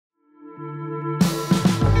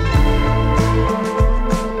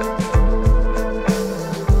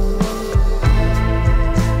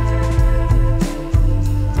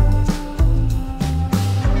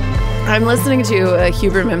I'm listening to a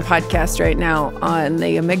Huberman podcast right now on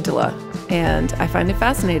the amygdala, and I find it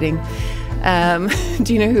fascinating.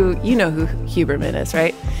 Do you know who Huberman is,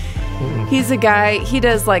 right? Mm-hmm. He's a guy, he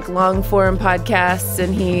does like long form podcasts,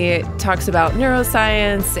 and he talks about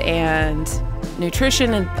neuroscience and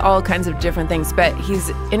nutrition and all kinds of different things. But he's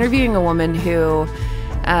interviewing a woman who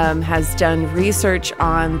has done research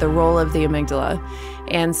on the role of the amygdala.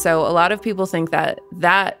 And so a lot of people think that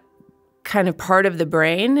that kind of part of the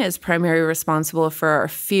brain is primarily responsible for our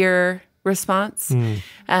fear response.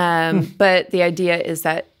 But the idea is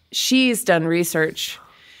that she's done research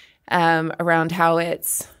around how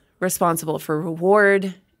it's responsible for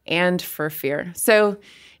reward and for fear. So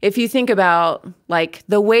if you think about like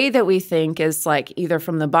the way that we think is like either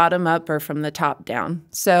from the bottom up or from the top down.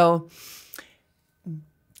 So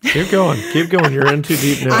keep going. You're in too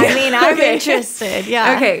deep now. I mean, I'm interested.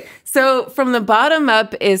 Yeah. Okay. So from the bottom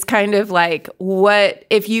up is kind of like what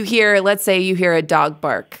if you hear, let's say you hear a dog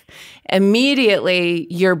bark, immediately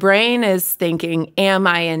your brain is thinking, am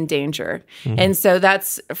I in danger? Mm-hmm. And so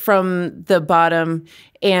that's from the bottom,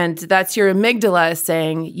 and that's your amygdala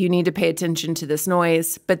saying you need to pay attention to this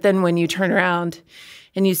noise. But then when you turn around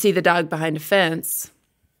and you see the dog behind a fence,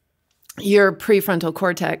 your prefrontal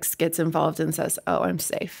cortex gets involved and says, oh, I'm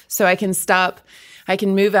safe. So I can stop, I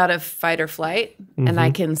can move out of fight or flight, and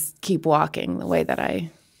I can keep walking the way that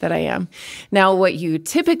I am. Now, what you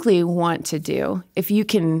typically want to do, if you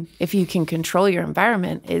can control your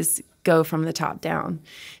environment, is go from the top down.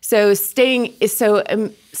 So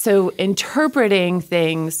interpreting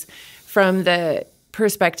things from the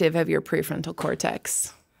perspective of your prefrontal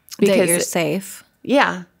cortex, because that you're safe.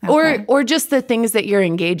 Yeah. Okay. Or just the things that you're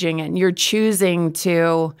engaging in. You're choosing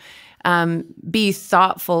to be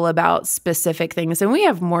thoughtful about specific things. And we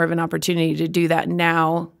have more of an opportunity to do that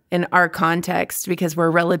now in our context because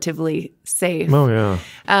we're relatively safe. Oh,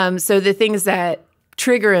 yeah. So the things that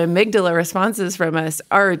trigger amygdala responses from us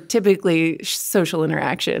are typically social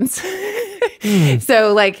interactions.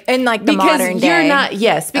 So like in like the modern day.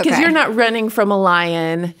 Because you're not running from a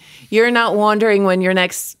lion. You're not wondering when your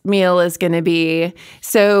next meal is going to be.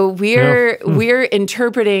 So we're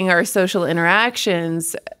interpreting our social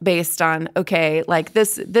interactions based on, okay, like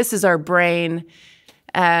this is our brain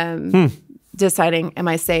deciding, am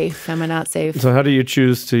I safe? Am I not safe? So how do you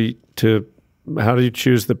choose the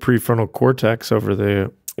prefrontal cortex over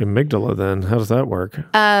the amygdala then? How does that work?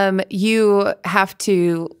 You have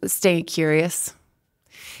to stay curious.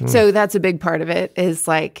 So that's a big part of it, is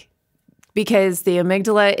like, because the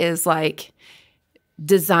amygdala is like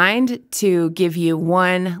designed to give you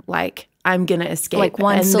one, like, I'm going to escape. Like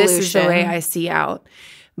one solution. This is the way I see out.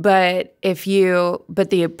 But the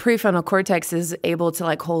prefrontal cortex is able to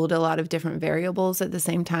like hold a lot of different variables at the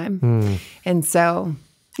same time. And so,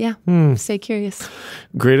 yeah, stay curious.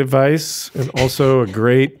 Great advice, and also a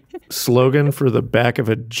great slogan for the back of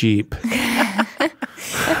a Jeep.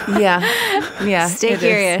 Yeah. Stay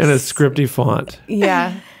curious. In a scripty font.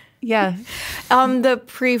 Yeah. The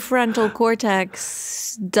prefrontal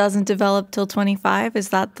cortex doesn't develop till 25. Is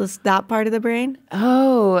that that part of the brain?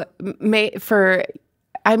 Oh,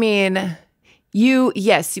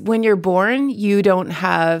 yes, when you're born, you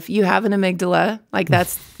have an amygdala, like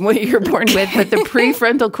that's what you're born with, but the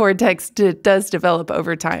prefrontal cortex does develop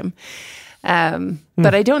over time.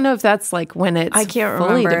 But I don't know if that's like when it's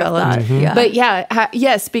fully developed. But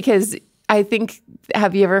yes, because I think,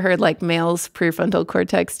 have you ever heard like males' prefrontal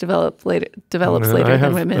cortex develops later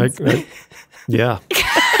than women's? Yeah.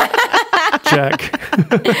 Check.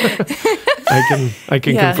 I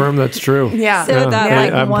can confirm that's true. Yeah. So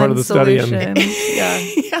I'm part of the solution.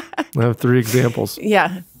 study. I have 3 examples.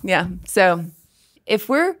 Yeah. So if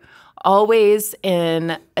we're always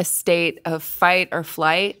in a state of fight or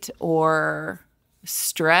flight or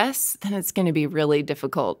stress, then it's going to be really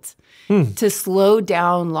difficult to slow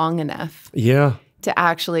down long enough. Yeah. To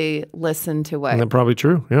actually listen to what. That's probably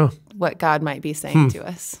true. Yeah. What God might be saying to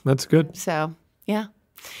us. That's good. So, yeah.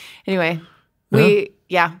 Anyway, well,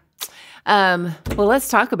 let's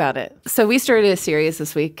talk about it. So we started a series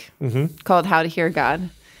this week called How to Hear God.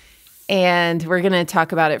 And we're going to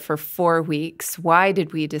talk about it for 4 weeks. Why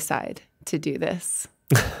did we decide to do this?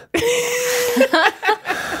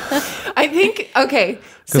 I think, okay.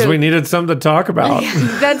 Because we needed something to talk about.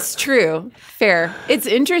 That's true. Fair. It's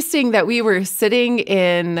interesting that we were sitting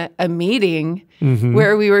in a meeting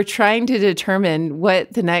where we were trying to determine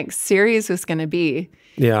what the next series was going to be.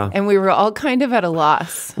 Yeah. And we were all kind of at a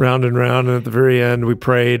loss. Round and round. And at the very end, we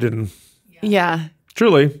prayed. And yeah.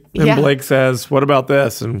 Truly. And Blake says, what about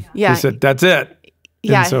this? And he said, that's it.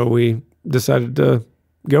 Yeah. And so we decided to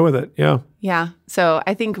go with it. Yeah. Yeah. So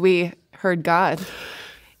I think we heard God.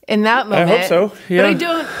 in that moment. I hope so. Yeah. But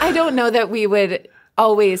I don't know that we would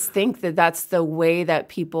always think that that's the way that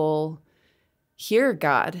people hear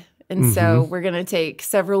God. And so we're going to take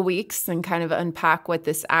several weeks and kind of unpack what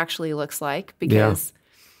this actually looks like, because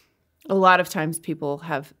a lot of times people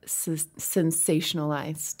have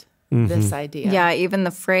sensationalized this idea. Yeah, even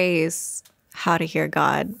the phrase "how to hear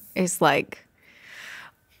God" is like,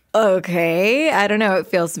 okay, I don't know. It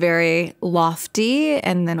feels very lofty.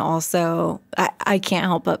 And then also, I can't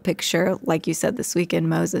help but picture, like you said this weekend,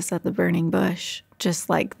 Moses at the burning bush. Just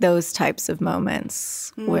like those types of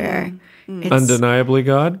moments where it's Undeniably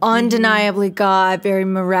God? undeniably God, very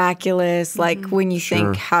miraculous. Like when you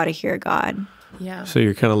think how to hear God. Yeah. So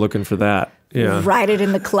you're kind of looking for that. Yeah. Write it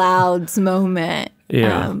in the clouds moment.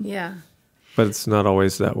 Yeah. Yeah. But it's not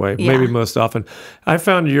always that way. Yeah. Maybe most often. I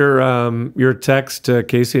found your text to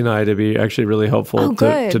Casey and I to be actually really helpful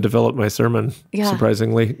to develop my sermon,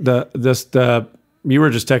 surprisingly. You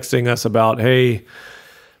were just texting us about, hey,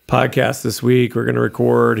 podcast this week, we're going to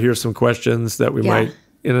record, here's some questions that we might,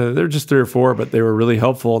 they're just 3 or 4, but they were really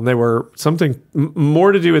helpful. And they were something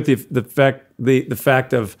more to do with the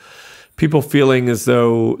fact of people feeling as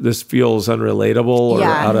though this feels unrelatable or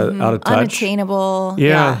out of touch. Unattainable.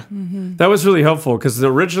 Yeah. That was really helpful, because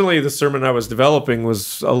originally the sermon I was developing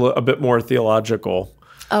was a bit more theological.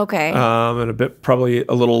 Okay. And probably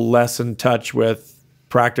a little less in touch with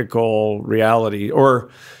practical reality. Or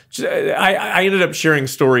I ended up sharing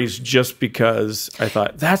stories just because I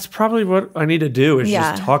thought that's probably what I need to do, is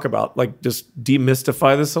just talk about, like, just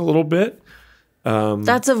demystify this a little bit.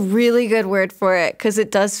 That's a really good word for it, because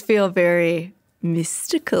it does feel very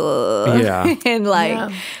mystical. Yeah. And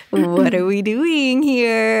like, what are we doing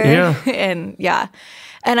here? Yeah. And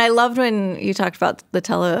and I loved when you talked about the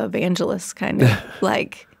televangelist kind of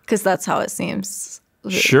like, because that's how it seems.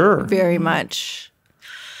 Sure. Very much.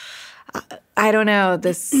 I don't know,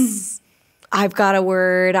 I've got a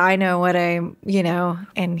word, I know what and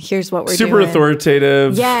here's what we're doing. Super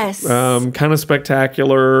authoritative. Yes. Kind of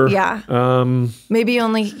spectacular. Yeah. Maybe you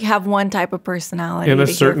only have one type of personality. In a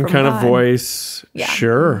to certain hear from kind God. of voice. Yeah.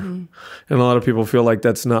 Sure. And a lot of people feel like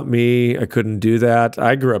that's not me. I couldn't do that.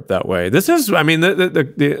 I grew up that way. This is, I mean,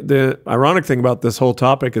 the ironic thing about this whole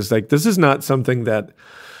topic is, like, this is not something that,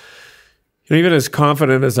 even as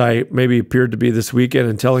confident as I maybe appeared to be this weekend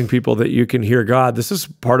in telling people that you can hear God, this is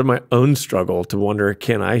part of my own struggle to wonder,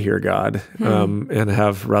 can I hear God? And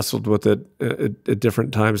have wrestled with it at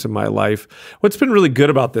different times in my life. What's been really good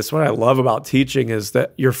about this, what I love about teaching, is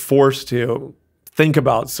that you're forced to think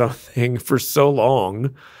about something for so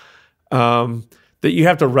long that you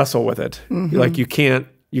have to wrestle with it. Like you can't,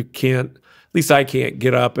 at least I can't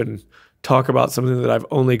get up and talk about something that I've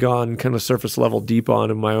only gone kind of surface level deep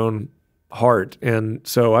on in my own heart. And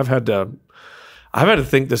so I've had to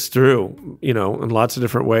think this through, in lots of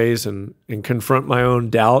different ways, and confront my own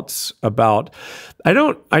doubts about,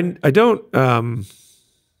 this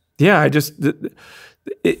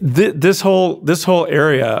whole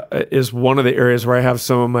area is one of the areas where I have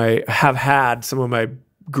had some of my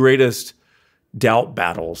greatest doubt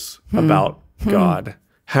battles about God,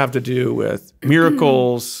 have to do with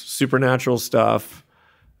miracles, supernatural stuff.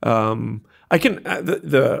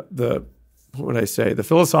 The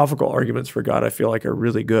philosophical arguments for God, I feel like, are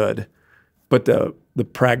really good, but the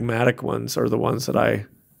pragmatic ones are the ones that I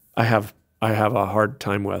have a hard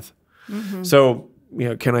time with. So,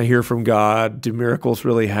 can I hear from God? Do miracles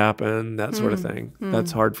really happen? That sort of thing.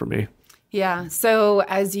 That's hard for me. Yeah. So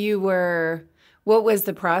what was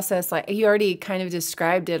the process like? You already kind of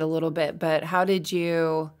described it a little bit, but how did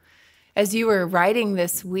you, as you were writing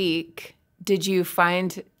this week, did you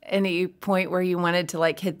find any point where you wanted to,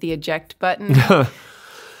 like, hit the eject button?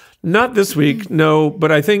 Not this week, no.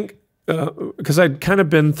 But I think because I'd kind of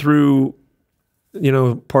been through,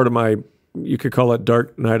 part of my, you could call it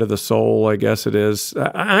dark night of the soul, I guess it is.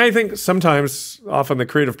 I think often the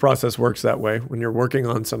creative process works that way. When you're working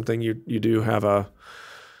on something, you do have a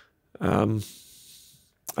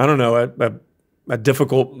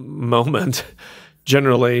difficult moment.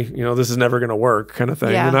 Generally, this is never going to work, kind of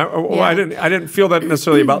thing. Yeah. And I didn't feel that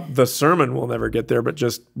necessarily about the sermon. We'll never get there, but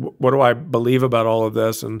just what do I believe about all of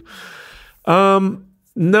this? And no,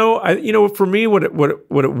 for me, what it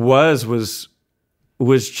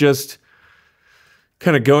was just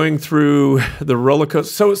kind of going through the roller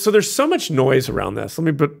coaster. So there's so much noise around this.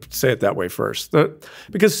 Let me say it that way first,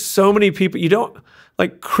 because so many people,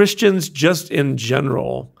 Christians just in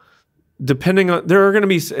general. Depending on, there are going to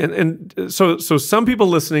be, so some people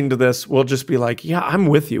listening to this will just be like, yeah, I'm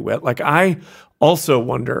with you, Whit. Like, I also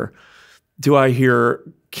wonder,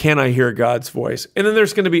 can I hear God's voice? And then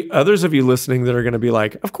there's going to be others of you listening that are going to be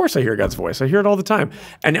like, of course I hear God's voice. I hear it all the time.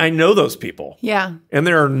 And I know those people. Yeah. And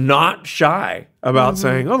they're not shy about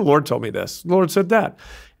saying, oh, the Lord told me this. The Lord said that.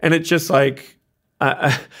 And it's just like,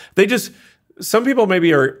 some people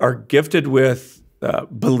maybe are gifted with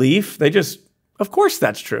belief. They just, of course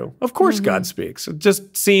that's true. Of course God speaks. It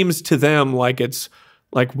just seems to them like it's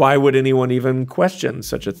like, why would anyone even question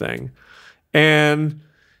such a thing? And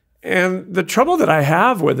the trouble that I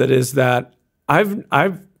have with it is that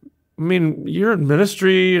I mean, you're in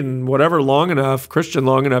ministry and whatever long enough, Christian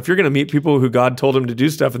long enough, you're going to meet people who God told him to do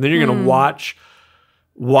stuff, and then you're going to watch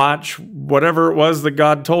whatever it was that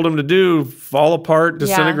God told him to do fall apart,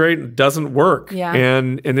 disintegrate, and doesn't work. Yeah.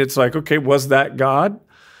 And it's like, okay, was that God?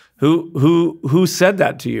 Who said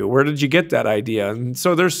that to you? Where did you get that idea? And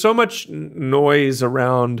so there's so much noise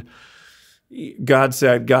around God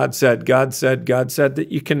said, God said, God said, God said,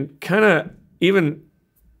 that you can kind of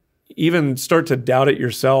even start to doubt it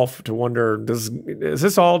yourself, to wonder, is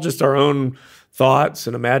this all just our own thoughts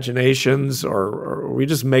and imaginations, or are we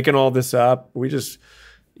just making all this up?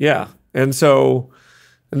 And so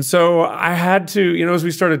I had to, as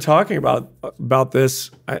we started talking about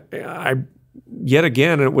this, I yet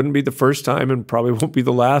again, and it wouldn't be the first time and probably won't be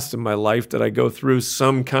the last in my life that I go through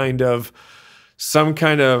some kind of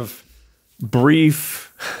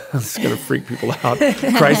brief, it's going to freak people out,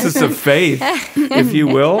 crisis of faith, if you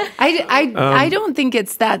will. I don't think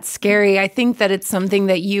it's that scary. I think that it's something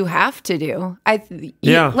that you have to do.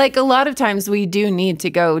 Like a lot of times we do need to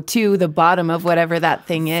go to the bottom of whatever that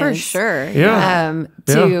thing is. For sure. Yeah.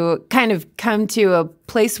 To kind of come to a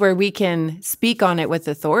place where we can speak on it with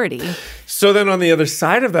authority. So then on the other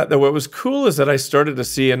side of that, though, what was cool is that I started to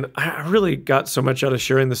see, and I really got so much out of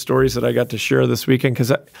sharing the stories that I got to share this weekend,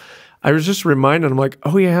 because I was just reminded, I'm like,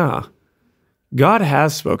 oh yeah, God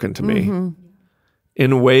has spoken to me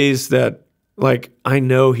in ways that, like, I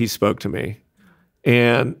know he spoke to me.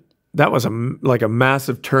 And that was a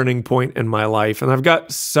massive turning point in my life. And I've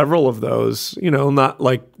got several of those, not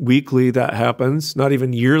like weekly that happens, not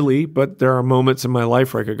even yearly, but there are moments in my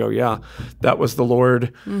life where I could go, yeah, that was the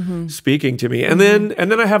Lord speaking to me. And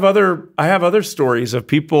then I have other stories of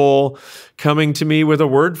people coming to me with a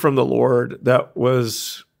word from the Lord that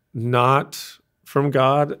was not from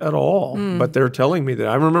God at all, but they're telling me that.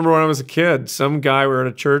 I remember when I was a kid, some guy, we were at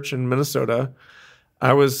a church in Minnesota.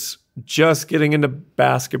 I was just getting into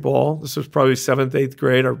basketball. This was probably 7th, 8th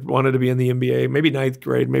grade. I wanted to be in the NBA, maybe 9th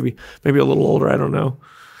grade, maybe a little older, I don't know.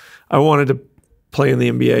 I wanted to play in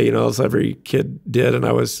the NBA, as every kid did, and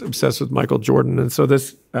I was obsessed with Michael Jordan. And so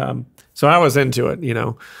so I was into it,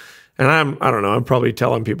 And I don't know, I'm probably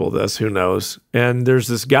telling people this, who knows. And there's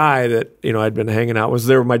this guy that, I'd been hanging out, was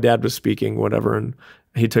there, my dad was speaking, whatever, and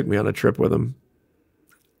he took me on a trip with him.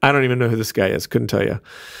 I don't even know who this guy is, couldn't tell you.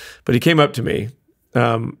 But he came up to me.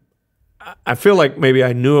 I feel like maybe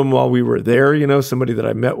I knew him while we were there, somebody that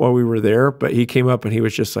I met while we were there, but he came up and he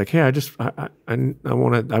was just like, hey, I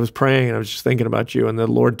was praying and I was just thinking about you. And the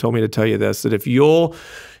Lord told me to tell you this, that if you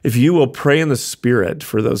will pray in the Spirit,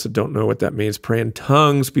 for those that don't know what that means, pray in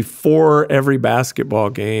tongues before every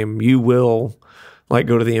basketball game, you will like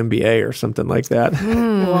go to the NBA or something like that.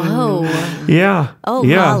 Whoa. Yeah. Oh,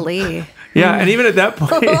 yeah. golly. Yeah. And even at that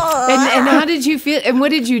point. And how did you feel? And what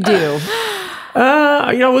did you do?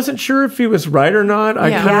 I wasn't sure if he was right or not. I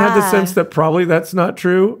kind of had the sense that probably that's not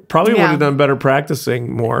true. Probably would have done better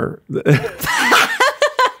practicing more.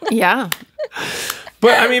 Yeah.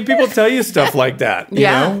 But I mean, people tell you stuff like that, you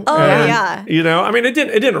know? Oh, and, I mean, it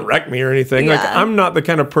didn't wreck me or anything. Yeah. Like, I'm not the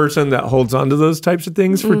kind of person that holds on to those types of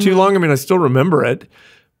things for too long. I mean, I still remember it,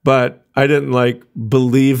 but I didn't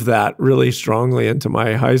believe that really strongly into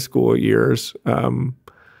my high school years.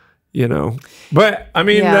 But I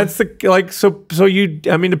mean, that's so you,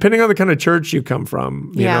 I mean, depending on the kind of church you come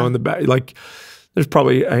from, you know, in the back, there's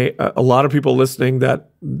probably a lot of people listening that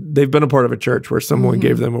they've been a part of a church where someone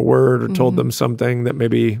gave them a word or told them something that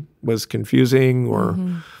maybe was confusing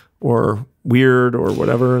or weird or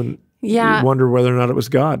whatever. And you wonder whether or not it was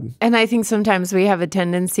God. And I think sometimes we have a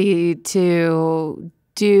tendency to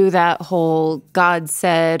do that whole God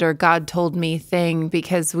said or God told me thing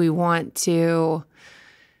because we want to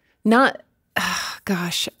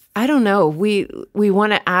I don't know. We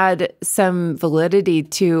want to add some validity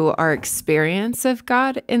to our experience of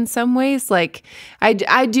God in some ways. Like, I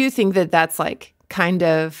do think that that's kind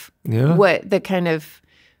of what the kind of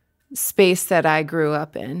space that I grew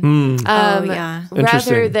up in.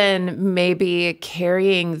 Rather than be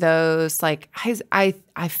carrying those, I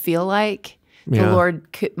feel like the Lord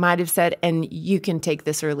might have said, and you can take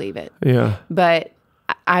this or leave it. Yeah. But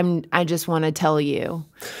I just want to tell you.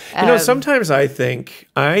 You know, sometimes I think,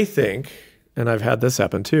 and I've had this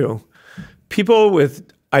happen too, people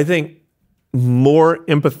with, I think, more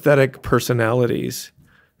empathetic personalities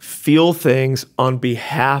feel things on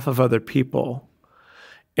behalf of other people,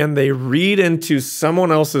 and they read into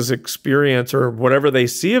someone else's experience or whatever they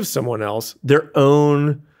see of someone else, their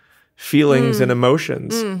own feelings and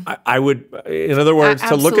emotions. I would, in other words,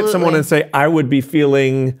 to look at someone and say, I would be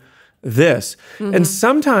feeling this. And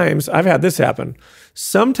sometimes, I've had this happen,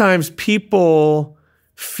 sometimes people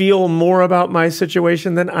feel more about my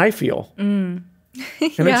situation than I feel. And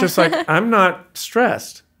it's just like, I'm not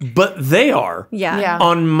stressed, but they are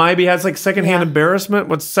on my behalf. It's like secondhand embarrassment.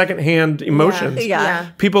 What's secondhand emotions?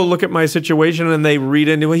 People look at my situation and they read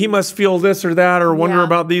into, well, he must feel this or that or wonder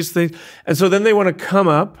about these things. And so then they want to come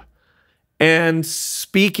up and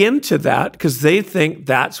speak into that because they think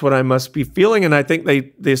that's what I must be feeling. And I think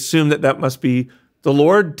they assume that that must be the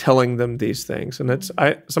Lord telling them these things. And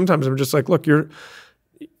sometimes I'm just like, look,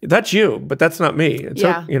 that's you, but that's not me. It's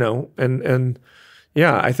you know, and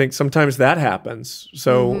yeah, I think sometimes that happens.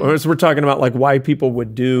 So as we're talking about like why people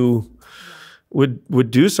would do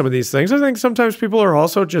some of these things, I think sometimes people are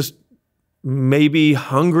also just maybe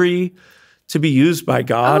hungry to be used by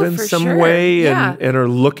God in some way and are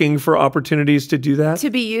looking for opportunities to do that. To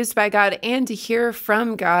be used by God and to hear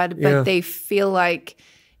from God, but they feel like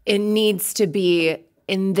it needs to be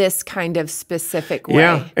in this kind of specific way.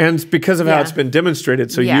 Yeah, and because of how it's been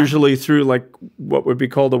demonstrated. So usually through like what would be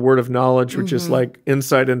called a word of knowledge, which is like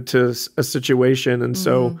insight into a situation. And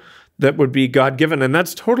so that would be God-given. And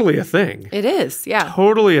that's totally a thing. It is,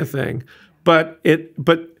 Totally a thing. But that's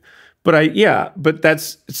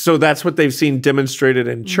what they've seen demonstrated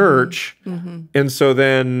in church. And so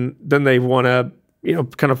then they want to, you know,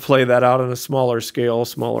 kind of play that out on a smaller scale,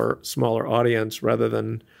 smaller audience rather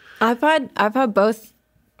than. I've had both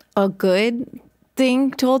a good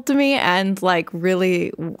thing told to me and like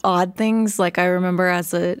really odd things. Like I remember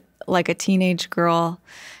as a teenage girl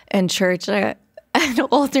in church, an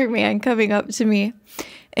older man coming up to me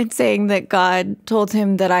and saying that God told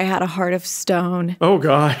him that I had a heart of stone. Oh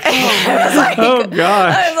God! Oh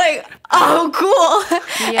God! I was like, oh cool.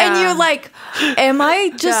 And you're like, am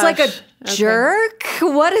I just like a jerk?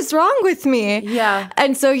 What is wrong with me? Yeah.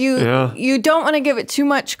 And so you don't want to give it too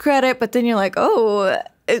much credit, but then you're like, oh,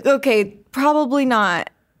 okay, probably not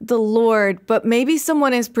the Lord, but maybe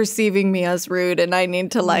someone is perceiving me as rude and I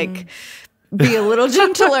need to like be a little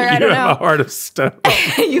gentler. I don't know. You have a heart of stone.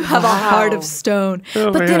 You have a heart of stone.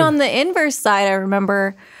 But then on the inverse side, I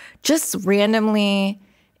remember just randomly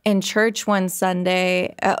in church one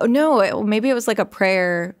Sunday, maybe it was like a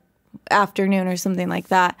prayer afternoon or something like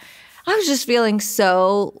that. I was just feeling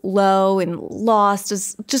so low and lost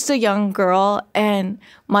as just a young girl. And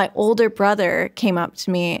my older brother came up to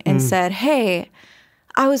me and said, hey,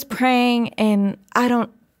 I was praying and I don't,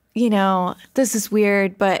 this is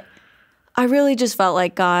weird, but I really just felt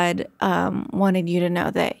like God wanted you to know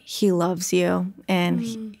that he loves you and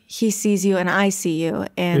he sees you and I see you.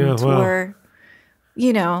 And we're,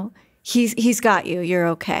 he's got you. You're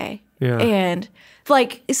okay. Yeah. And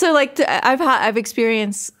I've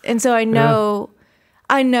experienced, and so I know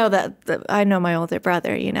that I know my older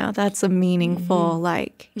brother, that's a meaningful,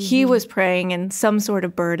 he was praying in some sort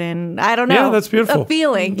of burden. I don't know. Yeah, that's beautiful. A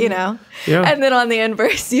feeling, Yeah. And then on the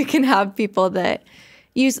inverse, you can have people that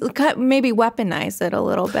maybe weaponize it a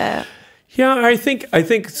little bit. Yeah, I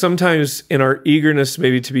think sometimes in our eagerness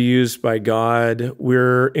maybe to be used by God,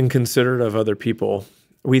 we're inconsiderate of other people.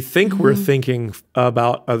 We think we're thinking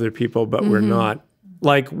about other people, but we're not.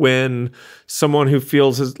 Like when someone who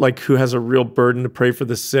feels like who has a real burden to pray for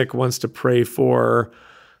the sick wants to pray for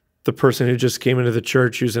the person who just came into the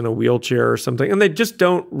church who's in a wheelchair or something, and they just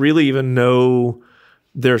don't really even know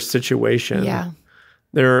their situation. Yeah.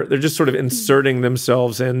 They're just sort of inserting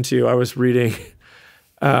themselves into. I was reading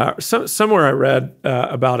somewhere I read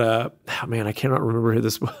about I cannot remember who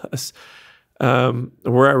this was,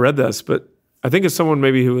 where I read this, but I think it's someone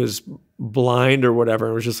maybe who is blind or whatever.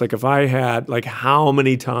 It was just like, if I had how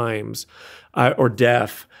many times or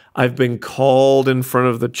deaf, I've been called in front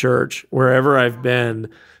of the church wherever I've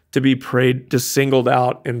been to be prayed, to singled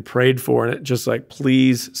out and prayed for, and it just like,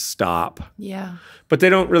 please stop. Yeah. But they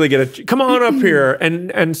don't really get it. Come on up here.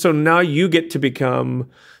 And so now you get to become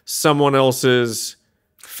someone else's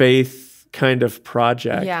faith kind of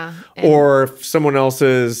project. Yeah. Or someone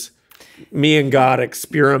else's me and God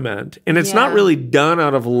experiment. And it's not really done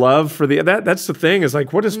out of love for that's the thing, is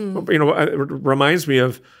like, what is, it reminds me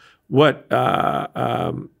of what,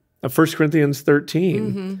 1 Corinthians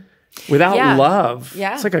 13. without Yeah. love.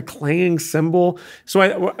 Yeah. It's like a clanging cymbal. So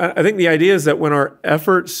I think the idea is that when our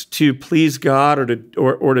efforts to please God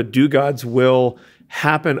or to do God's will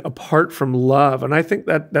happen apart from love, and I think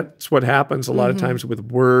that's what happens a lot of times with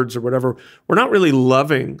words or whatever, we're not really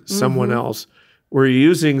loving someone else. We're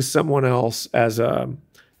using someone else as an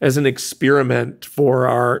experiment for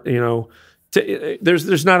our,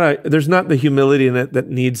 there's not the humility in it that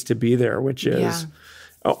needs to be there, which is,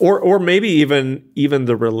 or maybe even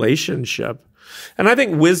the relationship. And I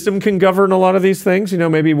think wisdom can govern a lot of these things.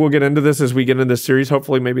 Maybe we'll get into this as we get into this series.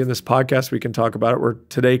 Hopefully, maybe in this podcast we can talk about it. We're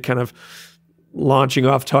today kind of launching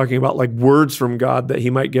off talking about like words from God that He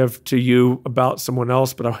might give to you about someone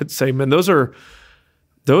else. But I would say, man, those are.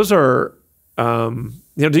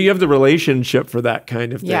 Do you have the relationship for that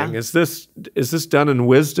kind of thing? Yeah. Is this done in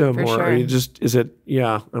wisdom, For or sure. are you is it?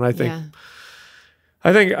 Yeah, and I think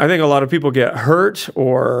a lot of people get hurt,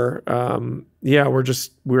 or we're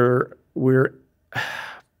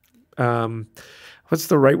what's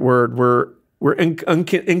the right word? We're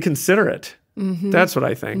inconsiderate. That's what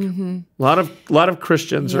I think. A lot of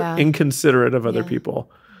Christians are inconsiderate of other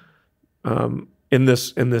people. In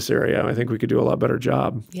this area, I think we could do a lot better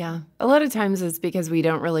job. Yeah. A lot of times it's because we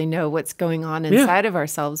don't really know what's going on inside of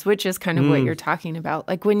ourselves, which is kind of what you're talking about.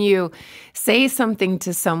 Like when you say something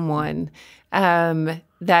to someone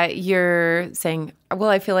that you're saying, well,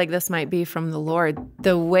 I feel like this might be from the Lord,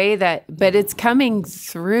 but it's coming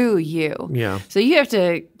through you. Yeah. So you have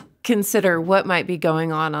to consider what might be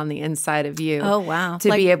going on the inside of you. Oh, wow.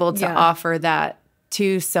 To be able to offer that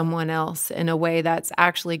to someone else in a way that's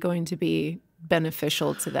actually going to be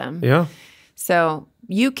beneficial to them. Yeah. So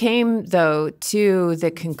you came, though, to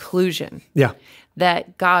the conclusion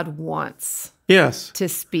that God wants to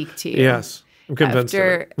speak to you. Yes. I'm convinced of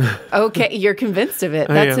it. Okay, you're convinced of it.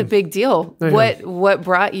 That's a big deal. What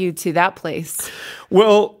brought you to that place?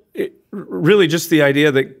 Well, really just the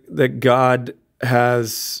idea that God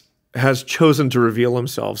has chosen to reveal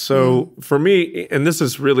Himself. So for me, and this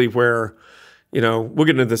is really where, we'll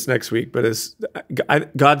get into this next week, but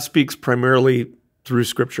God speaks primarily through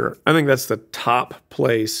Scripture. I think that's the top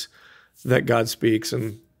place that God speaks.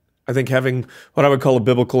 And I think having what I would call a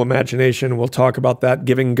biblical imagination, we'll talk about that,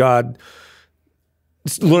 giving God,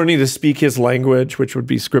 learning to speak His language, which would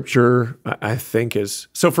be Scripture, I think is.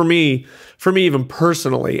 So for me, even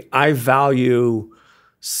personally, I value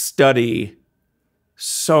study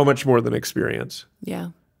so much more than experience. Yeah.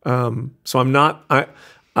 So I'm not,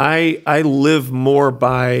 I live more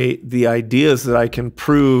by the ideas that I can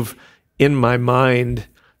prove in my mind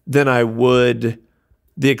than I would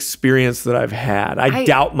the experience that I've had. I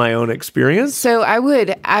doubt my own experience.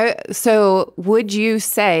 So would you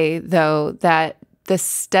say, though, that the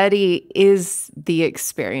study is the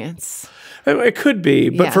experience? It could be,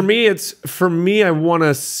 but for me, I want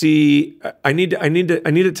to see, I need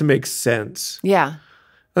it to make sense. Yeah.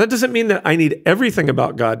 And that doesn't mean that I need everything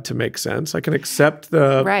about God to make sense. I can accept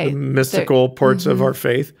the mystical parts of our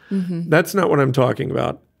faith. That's not what I'm talking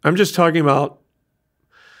about. I'm just talking about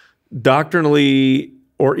doctrinally,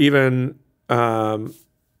 or even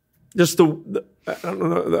just the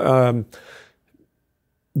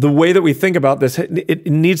way that we think about this. It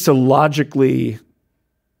needs to logically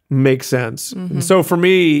make sense. And so for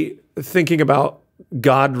me, thinking about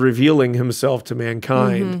God revealing Himself to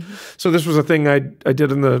mankind. So this was a thing I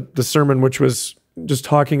did in the sermon, which was just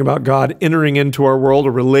talking about God entering into our world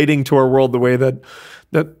or relating to our world the way that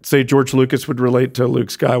say George Lucas would relate to Luke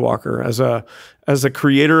Skywalker as a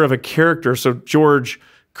creator of a character. So George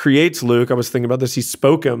creates Luke. I was thinking about this. He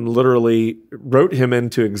spoke him, literally wrote him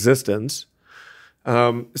into existence.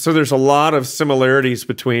 So there's a lot of similarities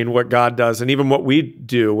between what God does and even what we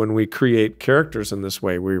do when we create characters in this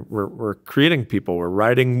way. We're creating people.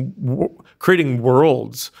 We're creating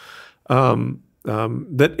worlds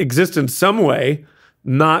that exist in some way,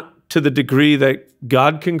 not to the degree that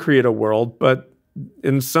God can create a world, but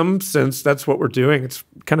in some sense, that's what we're doing. It's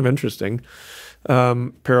kind of interesting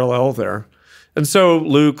parallel there. And so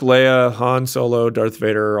Luke, Leia, Han Solo, Darth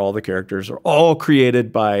Vader, all the characters are all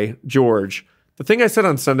created by George. The thing I said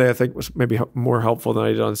on Sunday, I think, was maybe more helpful than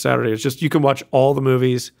I did on Saturday. Is just you can watch all the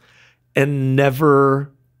movies and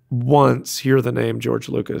never once hear the name George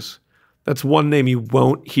Lucas. That's one name you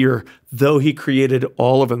won't hear, though he created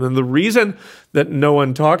all of them. And the reason that no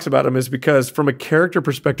one talks about him is because from a character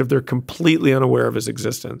perspective, they're completely unaware of his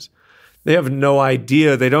existence. They have no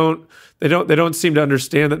idea. They don't seem to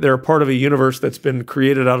understand that they're a part of a universe that's been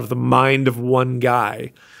created out of the mind of one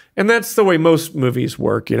guy. And that's the way most movies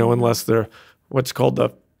work, unless they're what's called the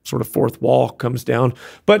sort of fourth wall comes down.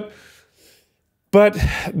 But But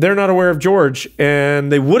they're not aware of George,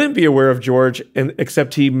 and they wouldn't be aware of George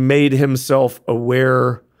except he made himself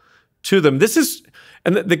aware to them.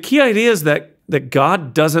 And the key idea is that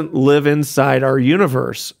God doesn't live inside our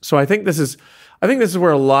universe. So I think this is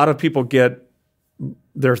where a lot of people get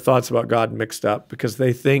their thoughts about God mixed up, because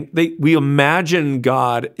we imagine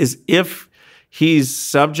God as if he's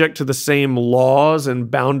subject to the same laws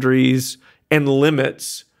and boundaries and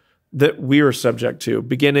limits that we are subject to,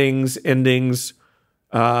 beginnings, endings,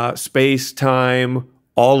 space, time,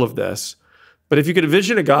 all of this. But if you could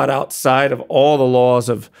envision a God outside of all the laws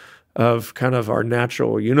of kind of our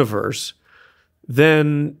natural universe,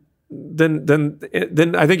 then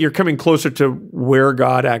I think you're coming closer to where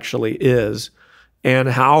God actually is and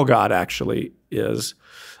how God actually is.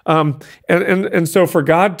 And so for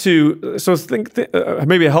God to,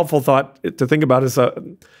 maybe a helpful thought to think about is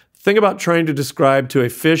think about trying to describe to a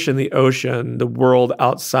fish in the ocean the world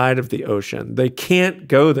outside of the ocean. They can't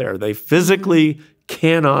go there. They physically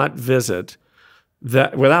cannot visit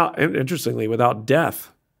that interestingly, without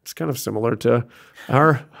death. It's kind of similar to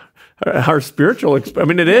our spiritual experience. I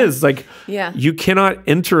mean, it is like you cannot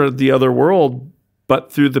enter the other world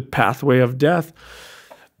but through the pathway of death.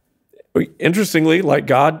 Interestingly, like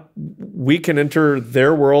God, we can enter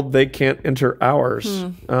their world, they can't enter ours.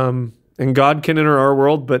 And God can enter our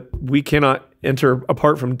world, but we cannot enter,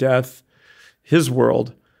 apart from death, his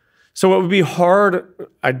world. So it would be hard,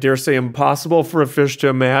 I dare say impossible, for a fish to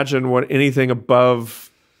imagine what anything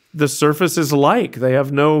above the surface is like. They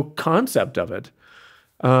have no concept of it.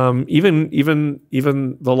 Even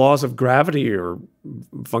the laws of gravity are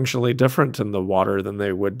functionally different in the water than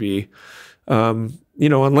they would be, on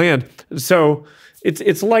land. So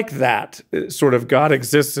it's like that. Sort of God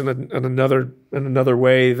exists in another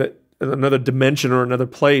way, that another dimension or another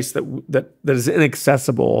place that is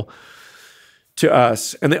inaccessible to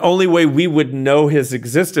us. And the only way we would know his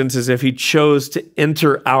existence is if he chose to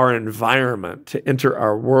enter our environment, to enter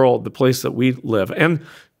our world, the place that we live. And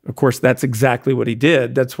of course, that's exactly what he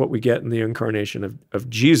did. That's what we get in the incarnation of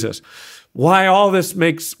Jesus. Why all of this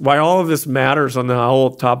matters on the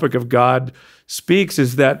whole topic of God speaks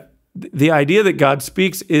is that the idea that God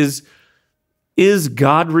speaks is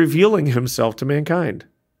God revealing himself to mankind.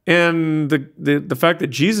 And the fact that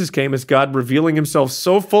Jesus came is God revealing himself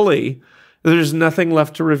so fully that there's nothing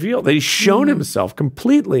left to reveal. That he's shown himself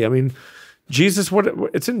completely. I mean, Jesus,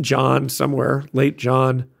 it's in John somewhere, late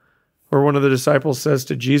John, where one of the disciples says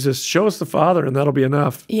to Jesus, "Show us the Father, and that'll be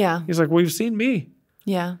enough." Yeah. He's like, "Well, you've seen me.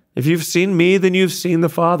 Yeah. If you've seen me, then you've seen the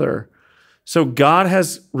Father." So God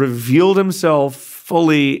has revealed himself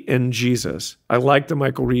fully in Jesus. I like the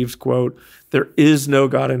Michael Reeves quote, "There is no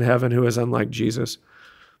God in heaven who is unlike Jesus."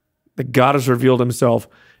 That God has revealed himself.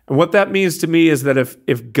 And what that means to me is that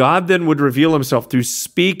if God then would reveal himself through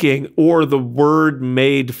speaking or the Word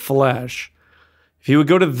made flesh, if he would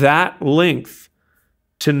go to that length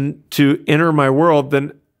to enter my world,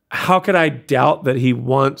 then how could I doubt that he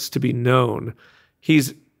wants to be known?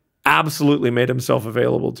 He's absolutely made himself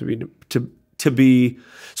available to be.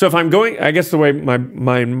 So if I'm going, I guess the way my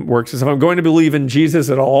mind works is if I'm going to believe in Jesus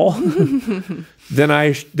at all, then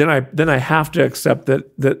I have to accept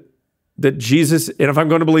that Jesus, and if I'm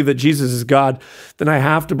going to believe that Jesus is God, then I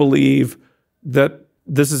have to believe that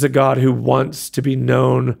this is a God who wants to be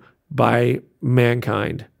known by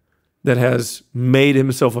mankind, that has made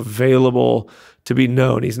himself available to be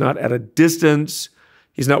known. He's not at a distance.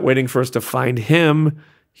 He's not waiting for us to find him.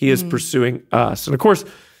 He is pursuing us. And of course,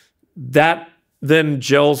 that then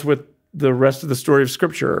gels with the rest of the story of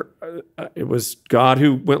Scripture. It was God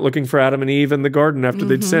who went looking for Adam and Eve in the garden after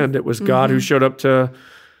they'd sinned. It was God who showed up to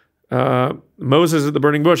Moses at the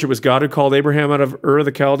burning bush. It was God who called Abraham out of Ur of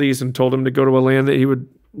the Chaldees and told him to go to a land that he would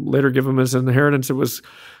later give him as an inheritance. It was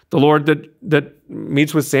the Lord that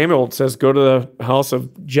meets with Samuel. It says, "Go to the house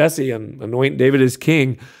of Jesse and anoint David as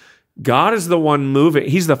king." God is the one moving.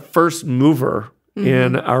 He's the first mover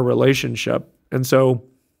in our relationship. And so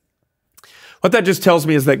what that just tells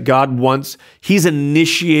me is that he's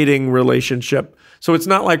initiating relationship. So it's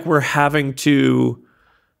not like we're having to,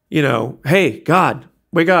 hey, God,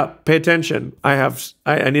 wake up, pay attention.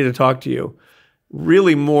 I need to talk to you.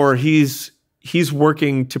 Really more, he's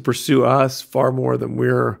working to pursue us far more than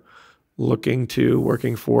we're working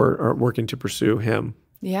to pursue him.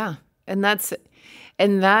 Yeah. And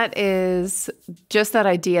that is just that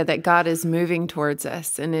idea that God is moving towards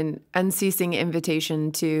us, and an unceasing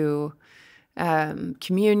invitation to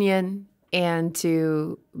communion and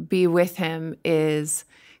to be with him is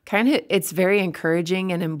it's very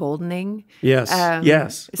encouraging and emboldening. Yes.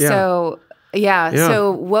 Yes. Yeah. So, yeah.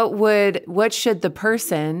 So what should the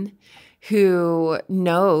person who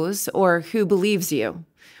knows or who believes you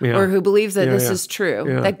Yeah. or who believes that this Yeah. is true,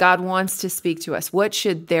 Yeah. that God wants to speak to us? What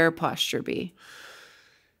should their posture be?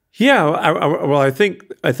 Yeah, I think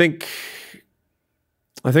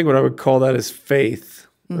what I would call that is faith.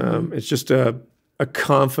 It's just a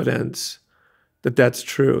confidence that that's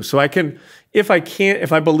true. So if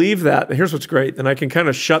I believe that, here's what's great, then I can kind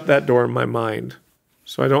of shut that door in my mind.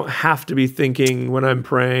 So I don't have to be thinking when I'm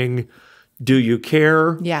praying, do you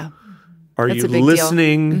care? Yeah. Are That's you a big deal.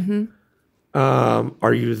 listening?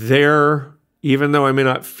 Are you there? Even though I may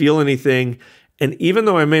not feel anything, and even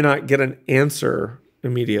though I may not get an answer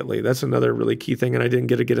immediately. That's another really key thing, and I didn't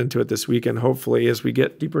get to get into it this weekend. Hopefully, as we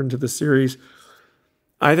get deeper into the series,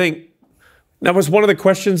 I think that was one of the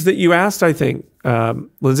questions that you asked, I think,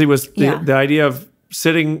 Lindsay, was the idea of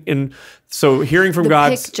sitting in, so hearing from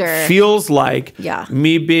God feels like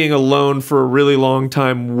me being alone for a really long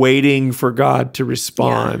time, waiting for God to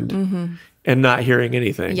respond and not hearing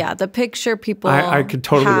anything. Yeah, the picture people I could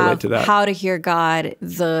totally relate to that. How to hear God,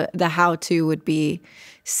 the how-to would be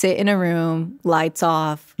sit in a room, lights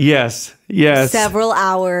off. Yes. Several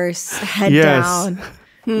hours, head down.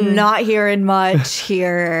 Not hearing much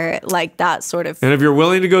here, like that sort of. And if you're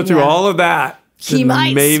willing to go through all of that, he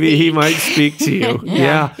might speak to you.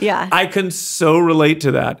 Yeah. I can so relate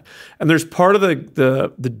to that. And there's part of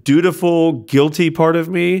the dutiful, guilty part of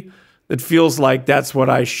me that feels like that's what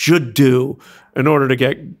I should do in order to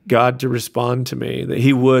get God to respond to me, that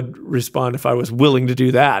he would respond if I was willing to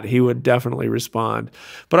do that. He would definitely respond.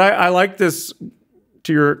 But I like this,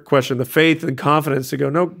 to your question, the faith and confidence to go,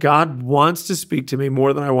 no, God wants to speak to me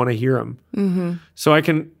more than I want to hear him. So I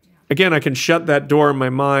can shut that door in my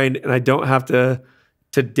mind, and I don't have to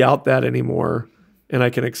doubt that anymore, and I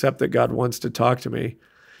can accept that God wants to talk to me.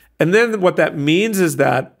 And then what that means is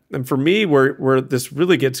that, and for me, where this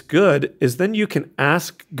really gets good, is then you can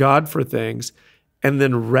ask God for things and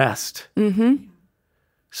then rest.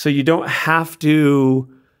 So you don't have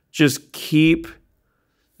to just keep.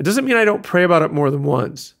 It doesn't mean I don't pray about it more than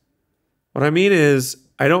once. What I mean is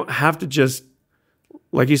I don't have to just,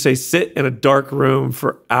 like you say, sit in a dark room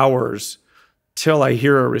for hours till I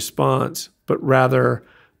hear a response, but rather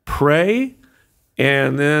pray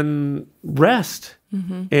and then rest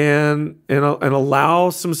and allow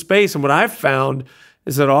some space. And what I've found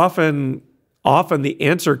is that often the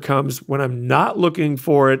answer comes when I'm not looking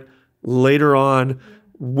for it later on,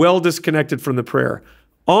 well disconnected from the prayer.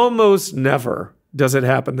 Almost never does it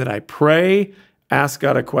happen that I pray, ask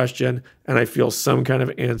God a question, and I feel some kind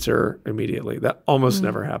of answer immediately. That almost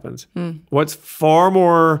never happens. What's far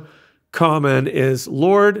more common is,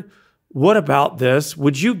 Lord, what about this?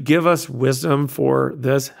 Would you give us wisdom for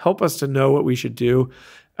this? Help us to know what we should do.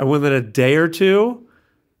 And within a day or two,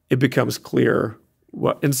 it becomes clear.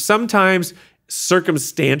 And sometimes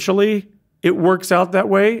circumstantially, it works out that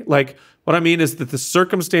way. Like, what I mean is that the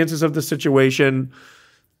circumstances of the situation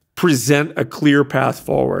present a clear path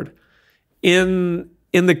forward. In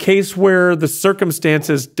the case where the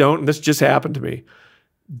circumstances don't, this just happened to me,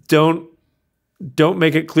 don't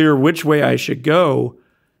make it clear which way I should go,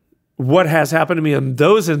 what has happened to me in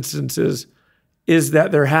those instances is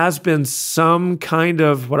that there has been some kind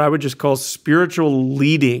of what I would just call spiritual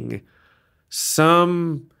leading,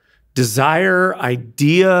 some desire,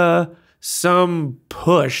 idea, some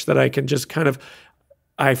push that I can just kind of,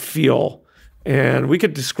 I feel. And we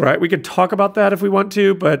could talk about that if we want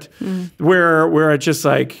to, but where it's just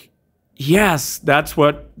like, yes,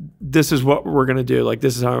 this is what we're going to do. Like,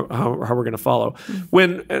 this is how we're going to follow.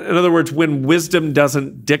 In other words, when wisdom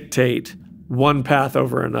doesn't dictate one path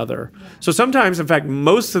over another. So sometimes, in fact,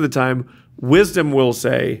 most of the time, wisdom will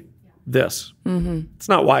say this. It's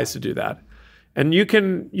not wise to do that. And you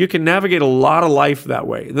can navigate a lot of life that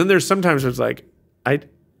way. Then there's sometimes it's like,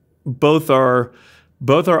 both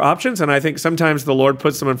are options, and I think sometimes the Lord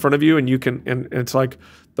puts them in front of you, and you can, and it's like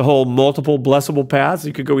the whole multiple blessable paths.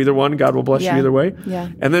 You could go either one. God will bless you either way.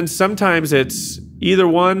 And then sometimes it's either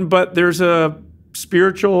one, but there's a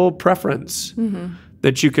spiritual preference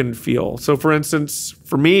that you can feel. So, for instance,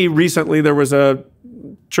 for me recently, there was a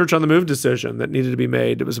church on the move decision that needed to be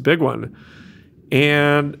made. It was a big one,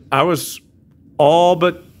 and I was all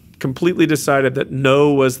but completely decided that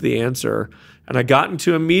no was the answer. And I got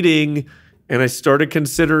into a meeting, and I started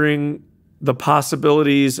considering the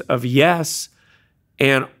possibilities of yes.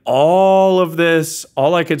 And all of this,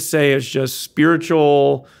 all I could say is just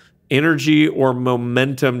spiritual energy or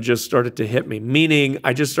momentum just started to hit me. Meaning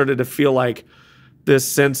I just started to feel like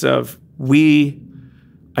this sense of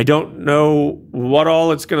I don't know what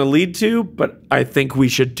all it's going to lead to, but I think we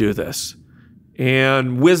should do this.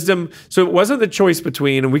 and wisdom. So it wasn't the choice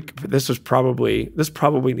between, and this probably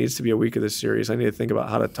needs to be a week of this series. I need to think about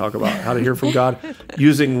how to hear from God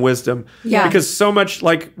using wisdom. Yeah. Because so much,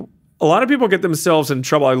 like, a lot of people get themselves in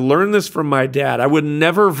trouble. I learned this from my dad. I would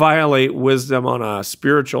never violate wisdom on a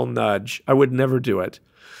spiritual nudge. I would never do it.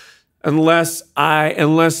 Unless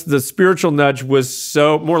the spiritual nudge was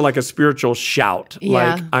so more like a spiritual shout.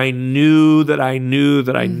 Yeah. Like I knew that I knew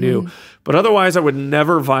that I knew. But otherwise I would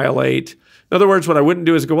never violate. In other words, what I wouldn't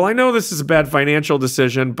do is go, well, I know this is a bad financial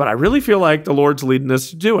decision, but I really feel like the Lord's leading us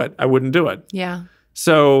to do it. I wouldn't do it. Yeah.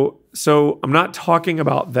 So I'm not talking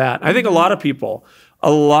about that. I think a lot of people,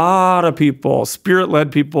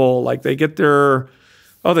 spirit-led people, like they get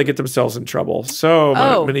themselves in trouble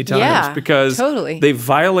many times because they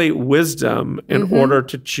violate wisdom in order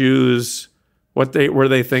to choose where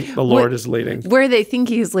they think the Lord is leading. Where they think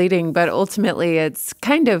he's leading, but ultimately it's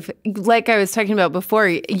kind of like I was talking about before,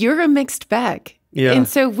 you're a mixed bag. Yeah. And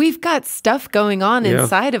so we've got stuff going on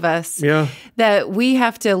inside of us that we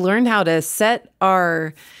have to learn how to set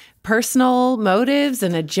our personal motives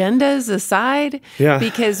and agendas aside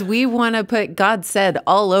because we want to put God said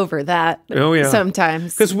all over that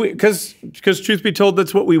sometimes. Because truth be told,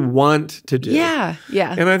 that's what we want to do. Yeah,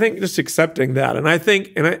 yeah. And I think just accepting that. And I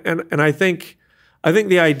think I think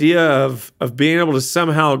the idea of being able to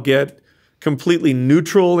somehow get completely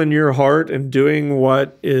neutral in your heart and doing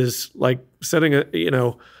what is like setting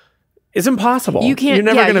it's impossible. You can't. You're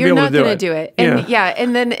never going to be able to do it. And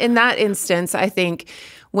and then in that instance, I think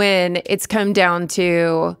when it's come down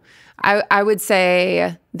to, I would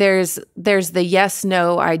say there's the yes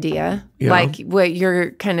no idea, like what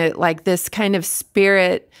you're kind of like this kind of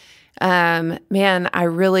spirit. Man, I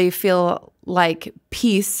really feel like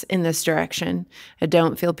peace in this direction. I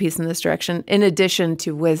don't feel peace in this direction. In addition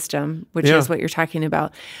to wisdom, which is what you're talking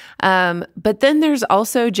about. But then there's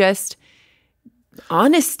also just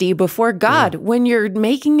honesty before God when you're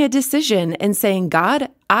making a decision and saying, God,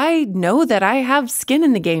 I know that I have skin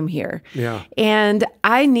in the game here. Yeah. And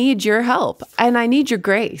I need your help and I need your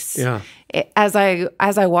grace. Yeah. As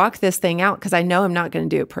I walk this thing out, because I know I'm not going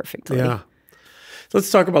to do it perfectly. Yeah.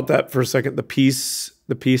 Let's talk about that for a second. The peace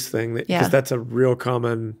thing, because that's a real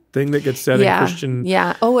common thing that gets said in Christian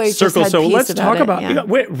circles. So let's talk about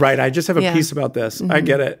I just have a piece about this. I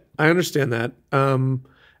get it. I understand that. And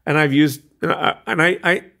I've used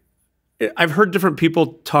I've heard different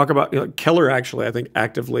people talk about Keller actually I think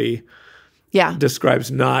actively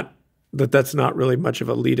describes that's not really much of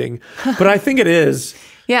a leading, but I think it is.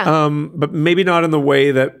 But maybe not in the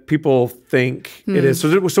way that people think it is.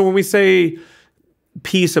 So when we say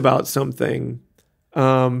peace about something,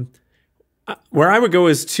 where I would go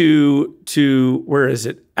is to where is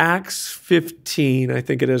it? Acts 15, I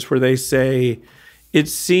think it is, where they say, it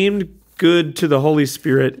seemed good to the Holy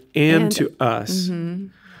Spirit and to us.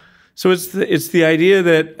 So it's the idea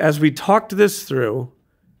that as we talked this through,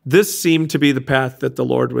 this seemed to be the path that the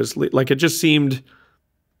Lord was like. It just seemed,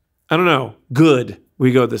 I don't know, good.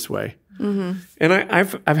 We go this way, and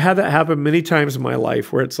I've had that happen many times in my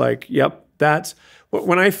life where it's like, yep, that's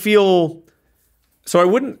when I feel. So I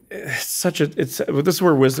wouldn't. This is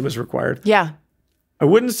where wisdom is required. Yeah, I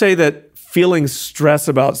wouldn't say that feeling stress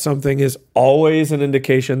about something is always an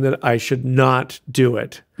indication that I should not do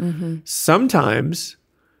it. Sometimes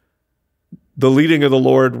the leading of the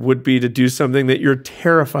Lord would be to do something that you're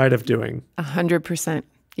terrified of doing. 100%.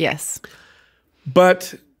 Yes.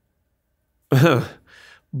 But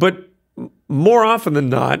more often than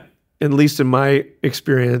not, at least in my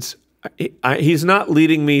experience, he's not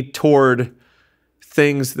leading me toward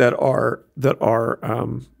things that are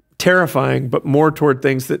terrifying, but more toward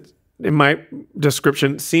things that, in my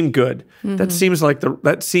description, seem good. That seems like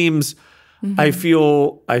I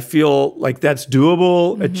feel like that's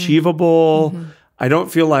doable, achievable. I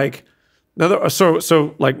don't feel like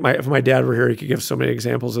if my dad were here, he could give so many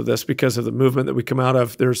examples of this because of the movement that we come out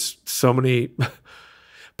of. There's so many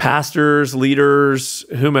pastors, leaders,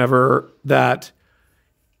 whomever, that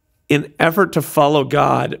in effort to follow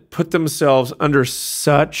God, put themselves under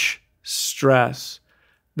such stress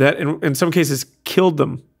that in some cases killed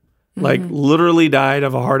them, like literally died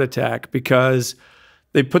of a heart attack because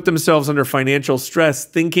they put themselves under financial stress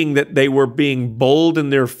thinking that they were being bold in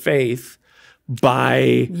their faith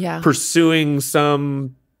by pursuing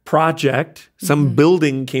some project, some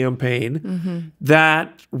building campaign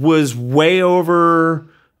that was way over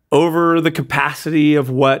the capacity of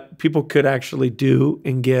what people could actually do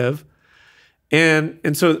and give. And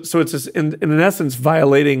so it's just, in essence,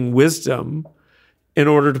 violating wisdom in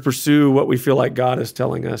order to pursue what we feel like God is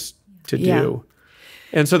telling us to do.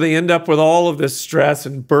 And so they end up with all of this stress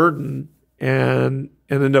and burden and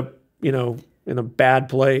end up, in a bad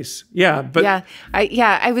place. Yeah, but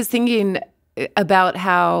I was thinking about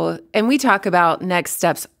how, and we talk about next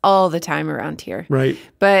steps all the time around here. Right.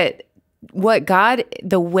 But what God,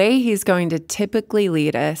 the way he's going to typically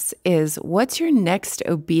lead us is, what's your next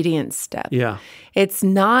obedience step? Yeah. It's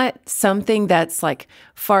not something that's like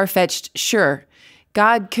far-fetched. Sure,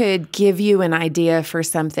 God could give you an idea for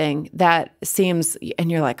something that seems,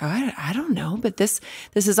 and you're like, oh, I don't know, but this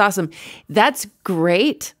is awesome. That's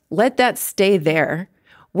great. Let that stay there.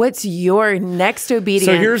 What's your next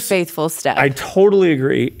obedient, faithful step? I totally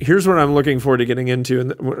agree. Here's what I'm looking forward to getting into,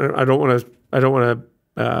 and I don't want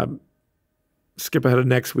to skip ahead of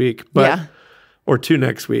next week, or to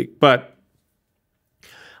next week. But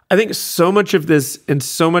I think so much of this and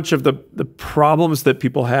so much of the problems that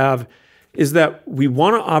people have is that we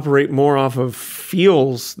want to operate more off of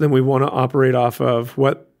feels than we want to operate off of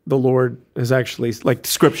what the Lord is actually, like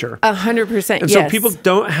Scripture. 100%. And so people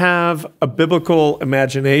don't have a biblical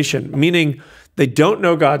imagination, meaning they don't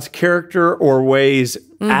know God's character or ways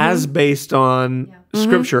as based on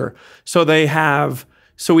Scripture. So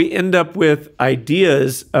we end up with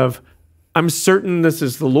ideas of, I'm certain this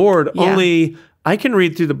is the Lord, only I can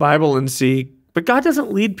read through the Bible and see, but God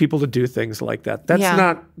doesn't lead people to do things like that.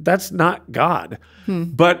 That's not God.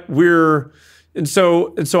 But and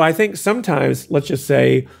so I think sometimes, let's just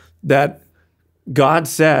say that God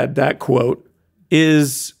said, that quote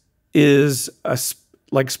is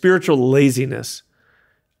like spiritual laziness.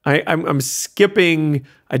 I'm skipping.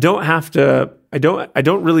 I don't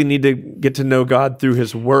really need to get to know God through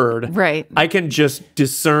his word. Right. I can just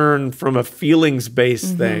discern from a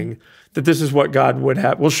feelings-based thing that this is what God would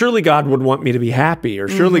have. Well, surely God would want me to be happy, or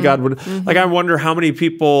surely God would, like, I wonder how many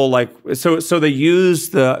people, like, so they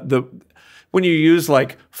use when you use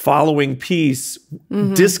like following peace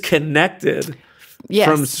disconnected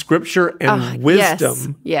from Scripture and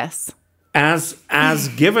wisdom. Yes. As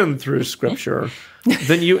given through Scripture,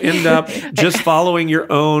 then you end up just following your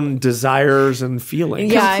own desires and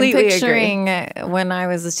feelings. Yeah, Completely I'm picturing when I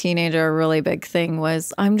was a teenager, a really big thing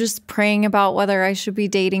was, I'm just praying about whether I should be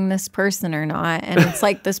dating this person or not. And it's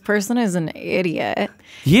like, this person is an idiot.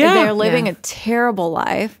 Yeah. They're living a terrible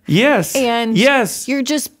life. Yes. And you're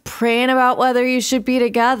just praying about whether you should be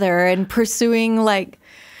together and pursuing like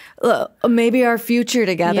maybe our future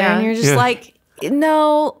together. Yeah. And you're just like,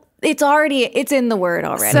 no. It's in the word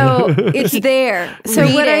already. So it's there. So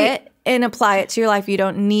read it and apply it to your life. You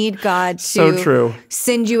don't need God to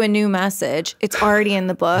send you a new message. It's already in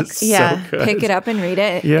the book. Pick it up and read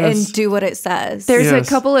it and do what it says. There's a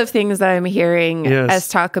couple of things that I'm hearing us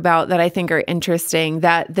talk about that I think are interesting,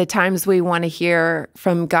 that the times we want to hear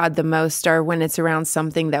from God the most are when it's around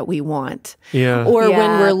something that we want. Yeah. Or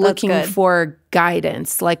when we're looking for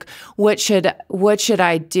guidance, like what should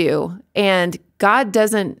I do? And God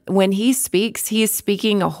doesn't, when he speaks, he's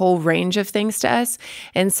speaking a whole range of things to us.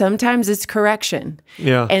 And sometimes it's correction.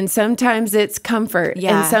 Yeah. And sometimes it's comfort.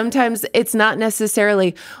 Yeah. And sometimes it's not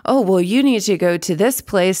necessarily, oh, well, you need to go to this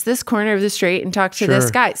place, this corner of the street and talk to this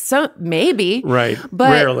guy. So maybe. Right. But,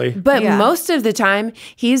 rarely. But most of the time,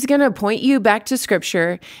 he's going to point you back to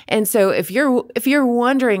Scripture. And so if you're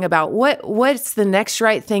wondering about what's the next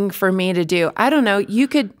right thing for me to do, I don't know, you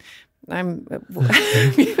could... Get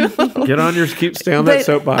on your stay on that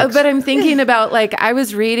soapbox. But I'm thinking about, like, I've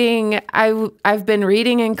been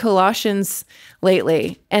reading in Colossians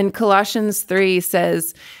lately, and Colossians 3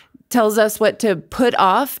 tells us what to put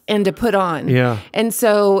off and to put on. Yeah. And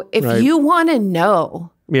so if you want to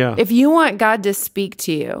know, if you want God to speak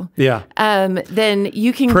to you, then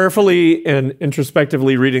you can prayerfully and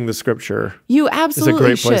introspectively reading the Scripture. You absolutely is a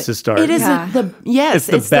great should. place to start. It is it's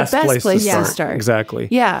the best place to start. Exactly.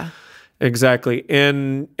 Yeah. Exactly.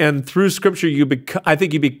 And through Scripture, I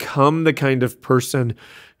think you become the kind of person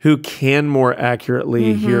who can more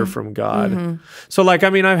accurately hear from God. So, like,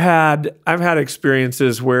 I mean, I've had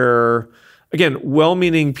experiences where, again,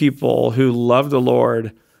 well-meaning people who love the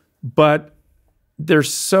Lord, but they're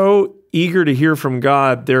so eager to hear from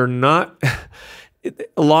God, they're not.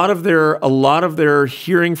 A lot of their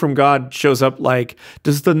hearing from God shows up like,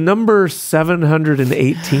 does the number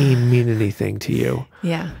 718 mean anything to you?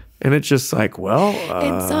 Yeah. And it's just like, well,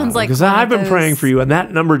 it sounds like, because I've been praying for you, and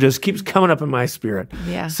that number just keeps coming up in my spirit.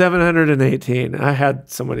 Yeah. 718. I had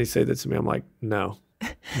somebody say that to me. I'm like, no.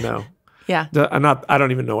 Yeah. I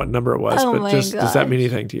don't even know what number it was, but just, does that mean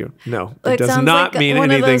anything to you? No, it does not mean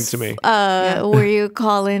anything to me. Were you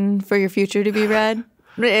calling for your future to be read?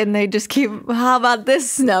 And they just keep, how about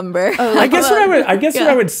this number? I guess what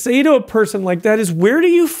I would say to a person like that is, where do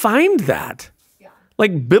you find that?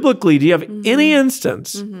 Like, biblically, do you have any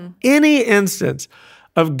instance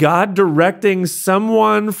of God directing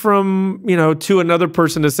someone from, to another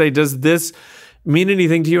person to say, does this mean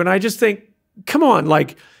anything to you? And I just think, come on,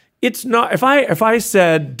 like, it's not, if I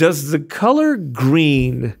said, does the color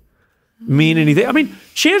green mean anything? I mean,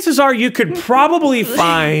 chances are you could probably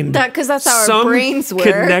find that, because that's how our brains work.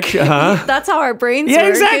 Connection, huh? That's how our brains work. Yeah,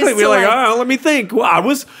 exactly. We're like, oh, let me think. Well, I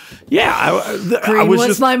was was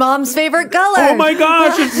just my mom's favorite color. Oh my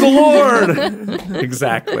gosh, it's the Lord.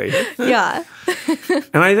 Exactly. Yeah.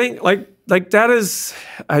 And I think like that is,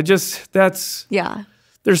 Yeah.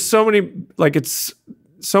 There's so many, it's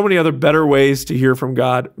so many other better ways to hear from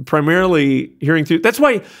God, primarily hearing through. That's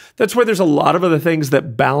why there's a lot of other things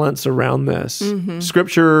that balance around this.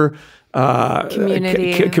 Scripture,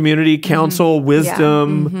 community, counsel,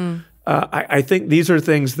 wisdom. Yeah. I think these are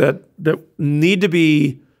things that need to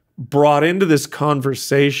be brought into this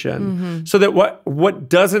conversation so that what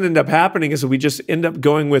doesn't end up happening is that we just end up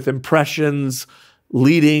going with impressions,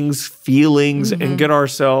 leadings, feelings, and get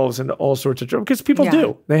ourselves into all sorts of trouble. Because people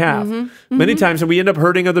do. They have. Many times, and we end up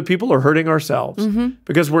hurting other people or hurting ourselves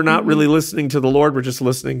because we're not really listening to the Lord. We're just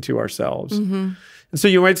listening to ourselves. And so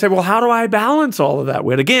you might say, well, how do I balance all of that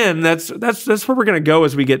with? Again, that's where we're going to go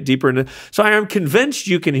as we get deeper into. So I am convinced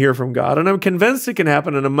you can hear from God, and I'm convinced it can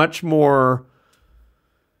happen in a much more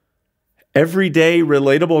everyday,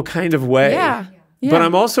 relatable kind of way. Yeah. But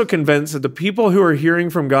I'm also convinced that the people who are hearing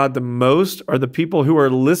from God the most are the people who are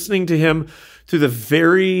listening to him through the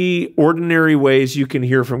very ordinary ways you can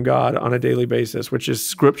hear from God on a daily basis, which is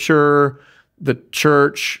scripture, the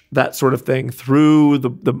church, that sort of thing, through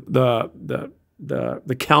the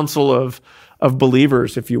council of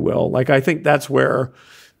believers, if you will. Like, I think that's where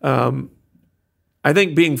I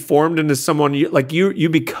think being formed into someone, you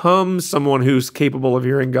become someone who's capable of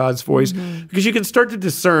hearing God's voice because you can start to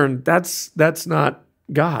discern that's not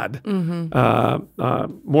God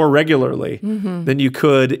more regularly than you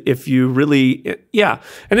could if you really,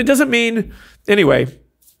 And it doesn't mean, anyway,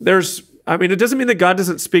 it doesn't mean that God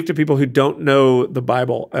doesn't speak to people who don't know the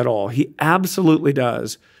Bible at all. He absolutely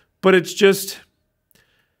does. But it's just,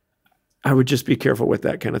 I would just be careful with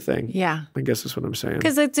that kind of thing. Yeah. I guess that's what I'm saying.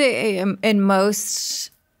 Because it's in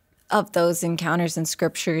most of those encounters in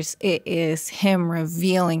scriptures, it is him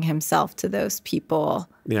revealing himself to those people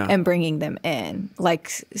and bringing them in.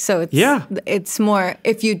 So it's more,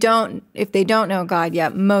 if they don't know God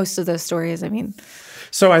yet, most of those stories,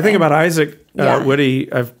 So I think about Isaac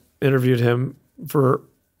Whitty. I've interviewed him for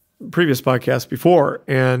previous podcasts before,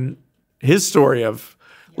 and his story of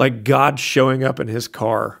God showing up in his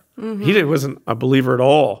car. He wasn't a believer at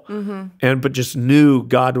all, but just knew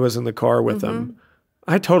God was in the car with him.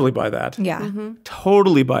 I totally buy that. Yeah,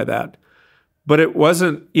 totally buy that. But it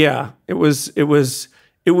wasn't. Yeah, it was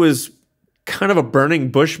kind of a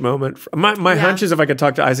burning bush moment. My hunch is, if I could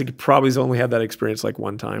talk to Isaac, he probably has only had that experience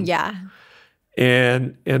one time. Yeah,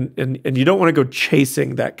 and you don't want to go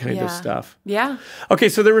chasing that kind of stuff. Yeah. Okay,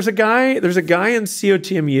 so there's a guy in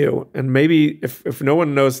COTMU, and maybe if no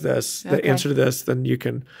one knows this, the answer to this, then you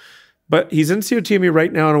can. But he's in COTMU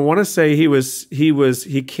right now, and I want to say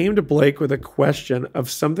he came to Blake with a question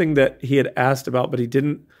of something that he had asked about, but he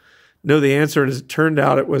didn't know the answer, and as it turned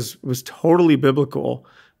out, it was totally biblical.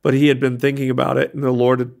 But he had been thinking about it, and the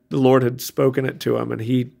Lord had spoken it to him, and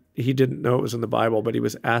he didn't know it was in the Bible, but he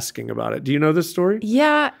was asking about it. Do you know this story?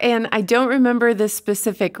 Yeah, and I don't remember the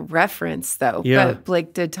specific reference, though, Yeah. but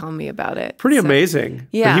Blake did tell me about it. Pretty amazing.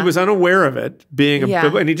 Yeah. But he was unaware of it being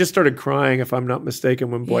Yeah. and he just started crying, if I'm not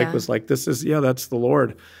mistaken, when Blake Yeah. was like, that's the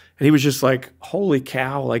Lord. And he was just like, holy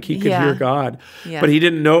cow, he could Yeah. hear God. Yeah. But he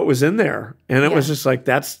didn't know it was in there. And it was Yeah. just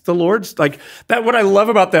that's the Lord's. That. What I love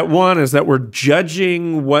about that one is that we're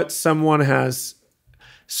judging what someone has.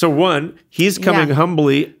 So one, he's coming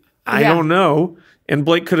humbly. I don't know. And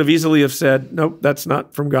Blake could have easily have said, nope, that's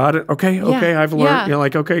not from God. Okay, I've learned. Yeah.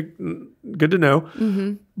 Okay, good to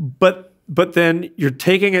know. But then you're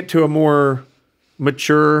taking it to a more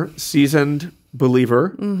mature, seasoned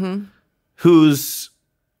believer who's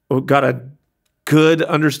got a good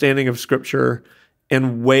understanding of Scripture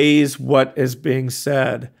and weighs what is being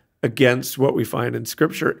said against what we find in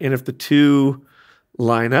Scripture. And if the two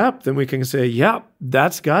line up, then we can say,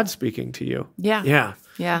 that's God speaking to you. Yeah.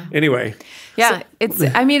 Anyway. Yeah, it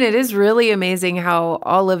is really amazing how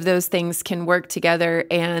all of those things can work together.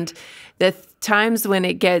 And the times when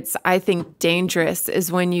it gets, I think, dangerous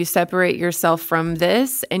is when you separate yourself from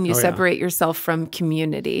this and you separate yourself from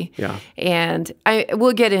community. Yeah. And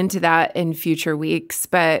we'll get into that in future weeks.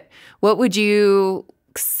 But what would you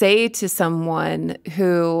say to someone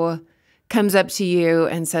who comes up to you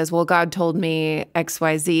and says, well, God told me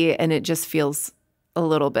XYZ, and it just feels a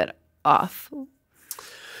little bit off?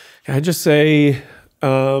 I just say,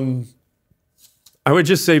 I would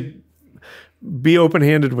just say, be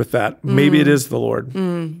open-handed with that. Maybe it is the Lord.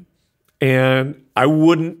 And I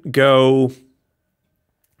wouldn't go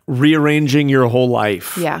rearranging your whole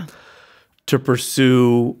life to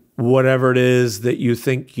pursue whatever it is that you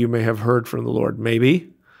think you may have heard from the Lord.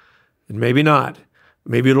 Maybe, and maybe not.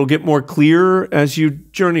 Maybe it'll get more clear as you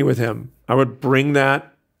journey with him. I would bring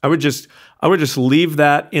that. I would just leave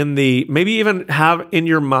that in the, maybe even have in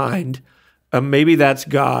your mind, maybe that's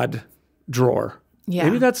God drawer. Yeah.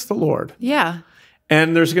 Maybe that's the Lord. Yeah.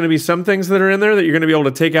 And there's going to be some things that are in there that you're going to be able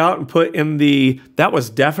to take out and put in the, that was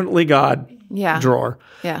definitely God drawer.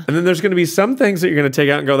 Yeah. And then there's going to be some things that you're going to take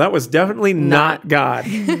out and go, that was definitely not God.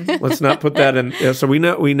 Let's not put that in. So we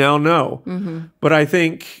now know. But I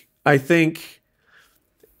think,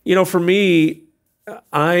 you know, for me,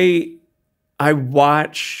 I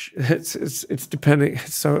watch, it's depending.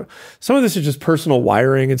 So some of this is just personal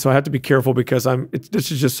wiring. And so I have to be careful because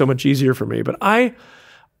this is just so much easier for me. But I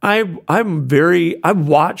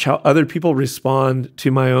watch how other people respond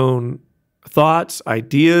to my own thoughts,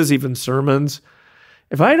 ideas, even sermons.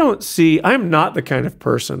 If I don't see, I'm not the kind of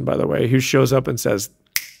person, by the way, who shows up and says,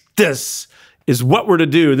 this is what we're to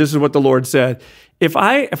do. This is what the Lord said. One,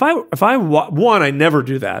 I never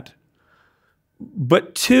do that.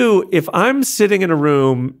 But two, if I'm sitting in a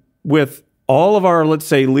room with all of our, let's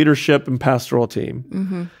say, leadership and pastoral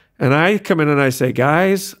team, and I come in and I say,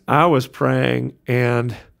 guys, I was praying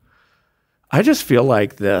and I just feel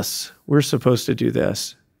like this. We're supposed to do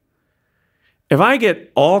this. If I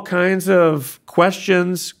get all kinds of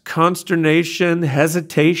questions, consternation,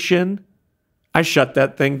 hesitation, I shut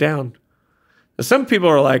that thing down. Some people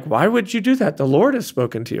are like, why would you do that? The Lord has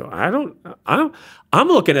spoken to you. I'm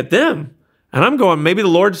looking at them and I'm going, maybe the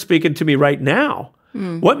Lord's speaking to me right now.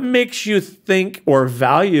 What makes you think or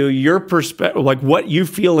value your perspective, like what you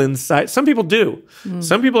feel inside? Some people do.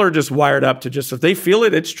 Some people are just wired up to just, if they feel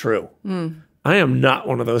it, it's true. I am not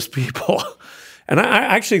one of those people. And I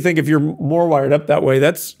actually think if you're more wired up that way,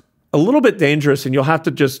 that's a little bit dangerous and you'll have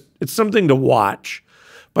to just, it's something to watch.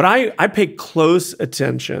 But I pay close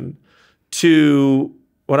attention to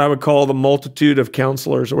what I would call the multitude of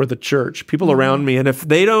counselors or the church, people around me. And if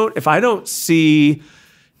I don't see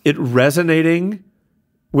it resonating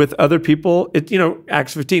with other people,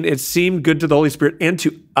 Acts 15, it seemed good to the Holy Spirit and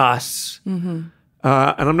to us. And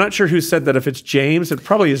I'm not sure who said that. If it's James, it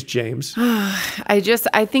probably is James. I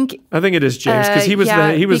think it is James because he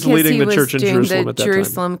was leading the church in Jerusalem at that time.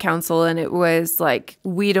 Jerusalem Council, and it was like,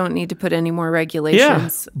 we don't need to put any more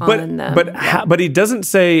regulations on them. But he doesn't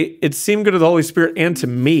say it seemed good to the Holy Spirit and to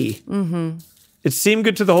me. It seemed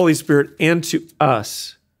good to the Holy Spirit and to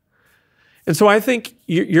us. And so I think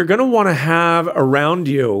you're going to want to have around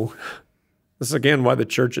you, this is again why the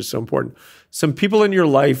church is so important, some people in your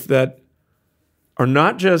life that are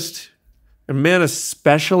not just, and man,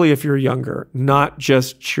 especially if you're younger, not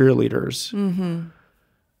just cheerleaders.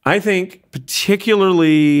 I think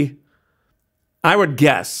particularly, I would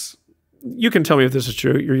guess, you can tell me if this is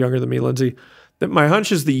true, you're younger than me, Lindsay, that my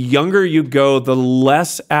hunch is the younger you go, the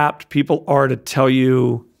less apt people are to tell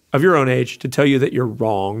you, of your own age, to tell you that you're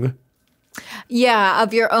wrong. Yeah,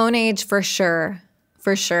 of your own age, for sure.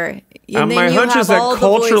 For sure. My hunch is that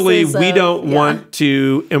culturally we don't want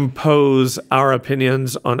to impose our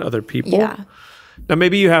opinions on other people. Now,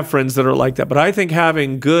 maybe you have friends that are like that, but I think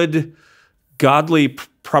having good, godly,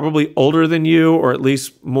 probably older than you, or at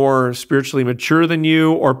least more spiritually mature than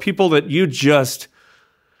you, or people that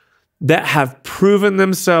that have proven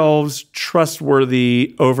themselves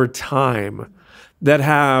trustworthy over time, that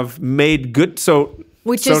have made good,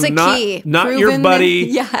 which is a key. Not your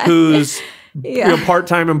buddy who's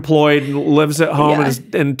part-time employed and lives at home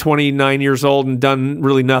and 29 years old and done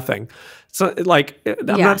really nothing. So, like,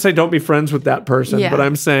 I'm not saying don't be friends with that person, but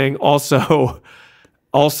I'm saying also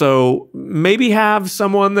maybe have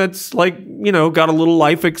someone that's like, got a little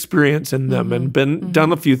life experience in them and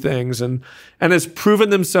done a few things and has proven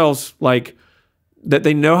themselves like that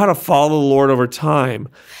they know how to follow the Lord over time,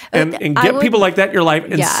 and get people like that in your life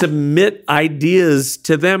and submit ideas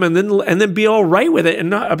to them, and then be all right with it and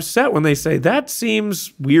not upset when they say that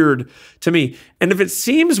seems weird to me. And if it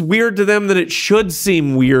seems weird to them, then it should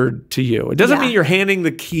seem weird to you. It doesn't mean you're handing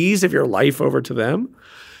the keys of your life over to them.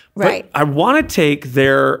 Right. But I want to take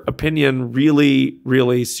their opinion really,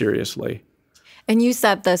 really seriously. And you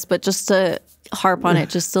said this, but just to harp on it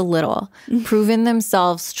just a little, proving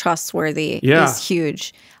themselves trustworthy is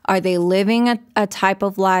huge. Are they living a type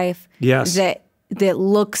of life that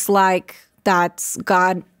looks like that's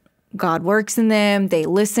God works in them? They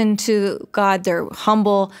listen to God. They're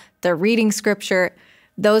humble. They're reading scripture.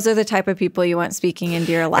 those are the type of people you want speaking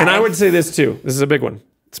into your life. And I would say this too. This is a big one,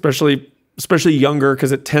 especially younger,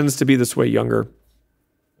 because it tends to be this way younger.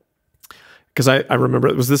 Because I remember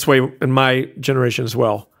it was this way in my generation as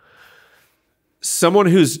well. Someone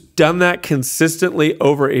who's done that consistently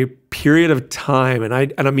over a period of time, and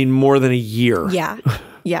I mean more than a year. Yeah,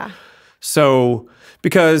 yeah. So,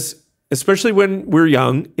 because especially when we're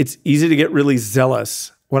young, it's easy to get really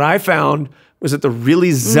zealous. What I found was that the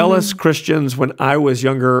really zealous Christians when I was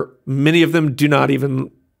younger, many of them do not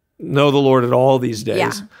even know the Lord at all these days.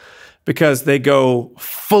 Yeah. Because they go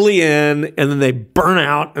fully in and then they burn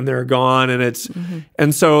out and they're gone. And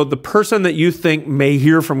and so the person that you think may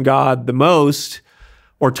hear from God the most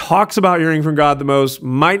or talks about hearing from God the most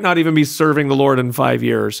might not even be serving the Lord in 5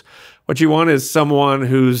 years. What you want is someone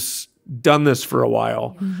who's done this for a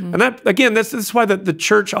while. And that, again, that's why the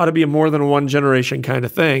church ought to be a more than one generation kind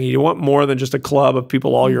of thing. You want more than just a club of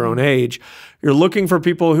people all your own age. You're looking for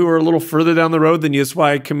people who are a little further down the road than you. That's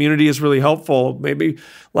why community is really helpful. Maybe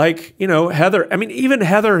like, Heather. I mean, even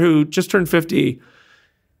Heather, who just turned 50,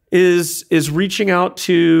 is reaching out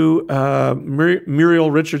to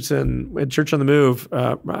Muriel Richardson at Church on the Move.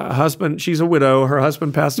 Husband, she's a widow. Her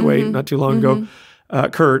husband passed away not too long ago,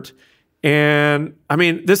 Kurt. And I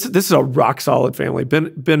mean, this is a rock solid family.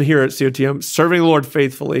 Been here at COTM, serving the Lord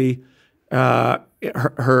faithfully.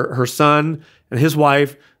 Her son and his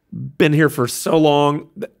wife been here for so long,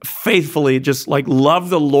 faithfully, just like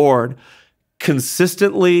love the Lord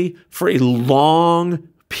consistently for a long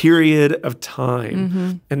period of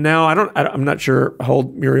time. And now I'm not sure how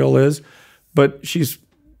old Muriel is, but she's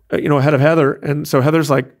ahead of Heather. And so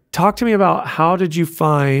Heather's like, talk to me about how did you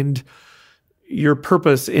find your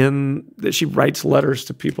purpose in that? She writes letters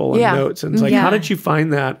to people and notes. And it's like, how did you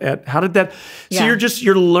find that? How did that? So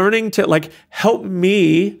you're learning to like help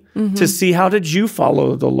me to see how did you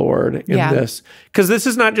follow the Lord in this? Because this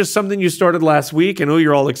is not just something you started last week and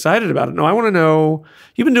you're all excited about it. No, I want to know,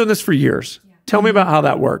 you've been doing this for years. Tell me about how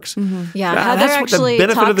that works. Yeah, Heather actually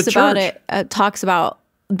talks about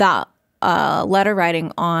that letter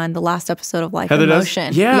writing on the last episode of Life in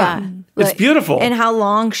Motion. Yeah. It's beautiful. And how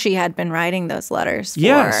long she had been writing those letters for.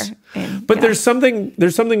 Yes. But there's something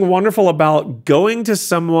wonderful about going to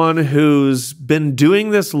someone who's been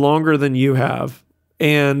doing this longer than you have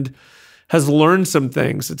and has learned some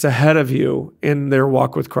things. It's ahead of you in their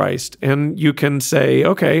walk with Christ. And you can say,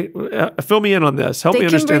 okay, fill me in on this. Help me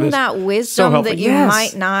understand this. They can bring that wisdom that you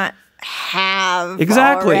might not have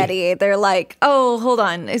already. They're like, oh, hold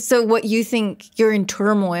on. So what you think you're in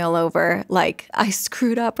turmoil over, like I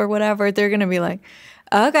screwed up or whatever, they're going to be like,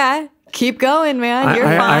 okay, keep going, man. You're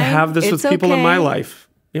fine. I have this with people in my life.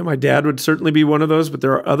 My dad would certainly be one of those, but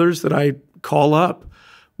there are others that I call up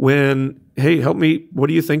when, hey, help me. What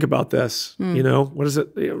do you think about this? What is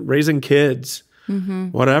it? Raising kids,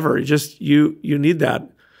 whatever. You need that.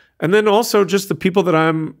 And then also just the people that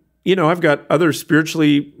I've got other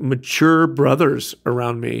spiritually mature brothers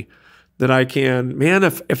around me that I can,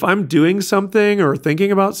 if I'm doing something or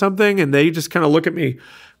thinking about something and they just kind of look at me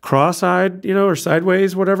cross-eyed, or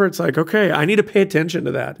sideways, whatever, it's like, okay, I need to pay attention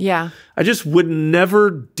to that. Yeah. I just would never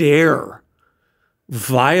dare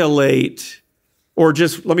violate or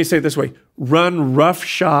just, let me say it this way, run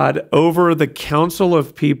roughshod over the counsel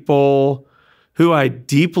of people who I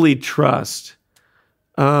deeply trust,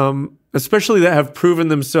 especially that have proven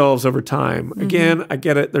themselves over time. Again, I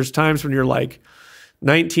get it. There's times when you're like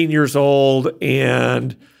 19 years old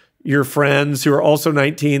and your friends who are also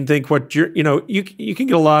 19 think you can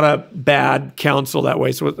get a lot of bad counsel that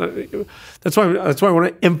way. So that's why I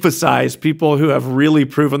want to emphasize people who have really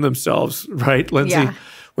proven themselves, right, Lindsay? Yeah.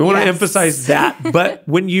 We want to emphasize that. But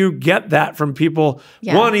when you get that from people,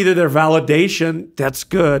 one, either their validation, that's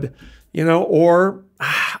good, or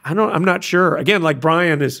I'm not sure. Again, like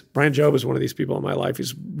Brian Job is one of these people in my life.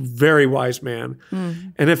 He's a very wise man.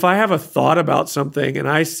 And if I have a thought about something and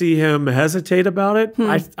I see him hesitate about it,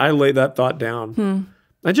 I lay that thought down.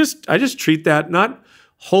 I just treat that not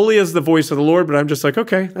wholly as the voice of the Lord, but I'm just like,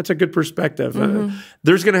 okay, that's a good perspective.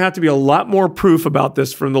 There's going to have to be a lot more proof about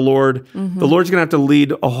this from the Lord. The Lord's going to have to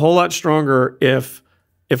lead a whole lot stronger if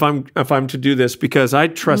I'm to do this, because I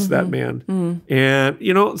trust that man. And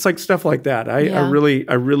it's like stuff like that. I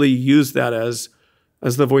really use that as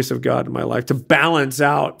the voice of God in my life to balance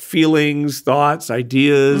out feelings, thoughts,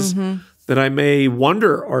 ideas that I may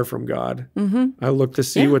wonder are from God. I look to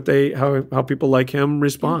see what how people like him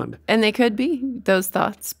respond. And they could be those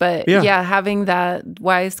thoughts, but having that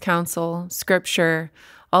wise counsel, scripture,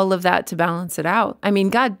 all of that to balance it out. I mean,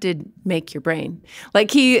 God did make your brain.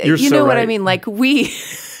 Like you know what I mean? Like we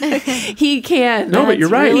He can. No, but you're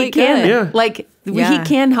right. really He can. good. Yeah. Like Yeah. he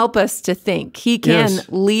can help us to think. He can Yes.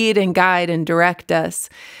 lead and guide and direct us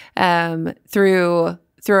through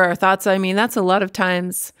our thoughts. I mean, that's a lot of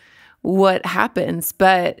times what happens,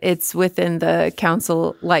 but it's within the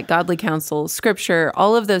counsel, like godly counsel, scripture,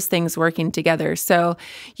 all of those things working together. So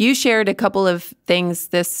you shared a couple of things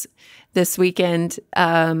this weekend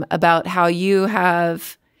about how you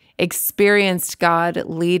have experienced God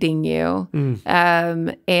leading you.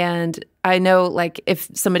 And I know, like, if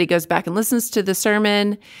somebody goes back and listens to the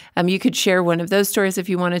sermon, you could share one of those stories if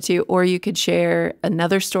you wanted to, or you could share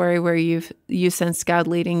another story where you sensed God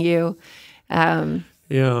leading you.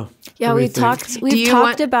 Yeah. Yeah, we've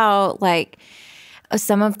talked about like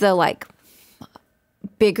some of the like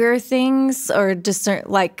bigger things or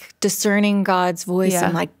discerning God's voice Yeah.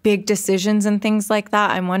 and like big decisions and things like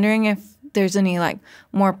that. I'm wondering if there's any like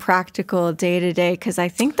more practical day to day, because I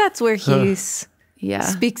think that's where he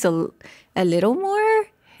speaks a little more.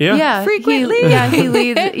 Yeah. Frequently. He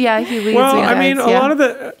leads. Yeah, he leads. Well, and I mean, guides, a lot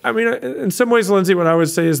of in some ways, Lindsay, what I would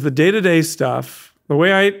say is the day-to-day stuff. The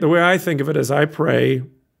way I think of it is I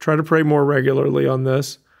try to pray more regularly on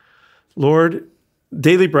this. Lord,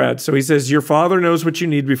 daily bread. So he says, your Father knows what you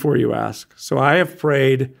need before you ask. So I have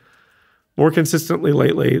prayed more consistently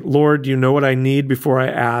lately. Lord, you know what I need before I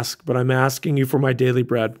ask, but I'm asking you for my daily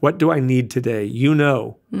bread. What do I need today? You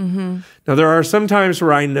know. Mm-hmm. Now, there are some times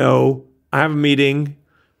where I know I have a meeting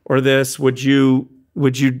or this. Would you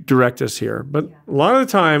direct us here? But a lot of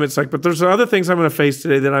the time it's like, but there's other things I'm going to face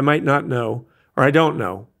today that I might not know or I don't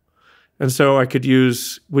know. And so I could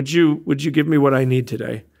use, would you give me what I need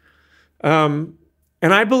today? And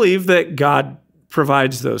I believe that God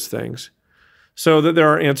provides those things so that there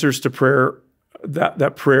are answers to prayer,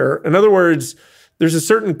 that prayer. In other words, there's a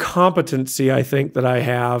certain competency I think that I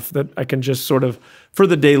have that I can just sort of, for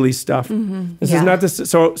the daily stuff. Mm-hmm. This is not this.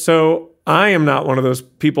 So I am not one of those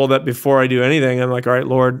people that before I do anything, I'm like, all right,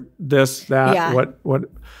 Lord, this, that, what,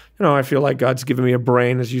 I feel like God's given me a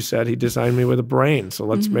brain, as you said. He designed me with a brain, so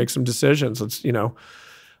let's make some decisions. Let's,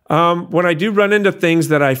 when I do run into things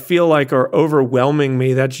that I feel like are overwhelming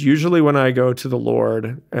me, that's usually when I go to the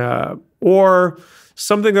Lord, or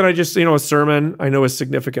something that I just, a sermon I know is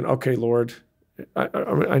significant. Okay, Lord,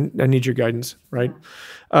 I need your guidance, right?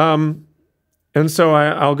 And so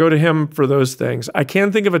I'll go to Him for those things. I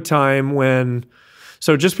can think of a time when,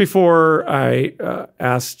 so just before I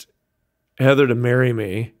asked Heather to marry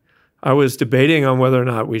me, I was debating on whether or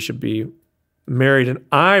not we should be married, and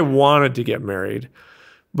I wanted to get married,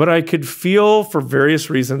 but I could feel for various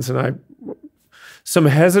reasons some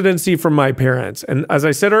hesitancy from my parents. And as I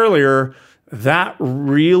said earlier, that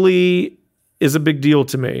really is a big deal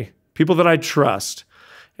to me, people that I trust.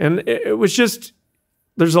 And it was just,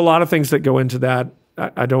 there's a lot of things that go into that.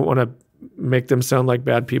 I don't want to make them sound like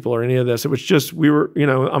bad people or any of this. It was just, we were,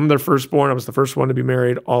 I'm their firstborn. I was the first one to be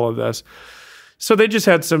married, all of this. So they just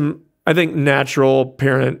had some, I think, natural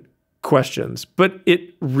parent questions, but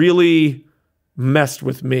it really messed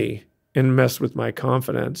with me and messed with my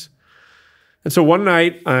confidence. And so one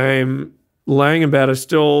night I'm laying in bed. I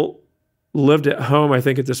still lived at home, I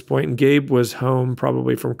think, at this point, and Gabe was home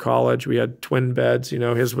probably from college. We had twin beds,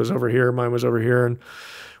 his was over here, mine was over here, and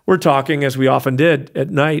we're talking as we often did at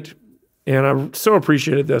night. And I so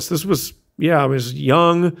appreciated this. This was, I was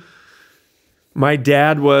young. My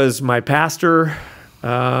dad was my pastor.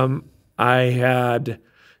 I had,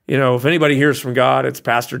 if anybody hears from God, it's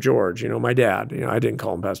Pastor George, my dad. I didn't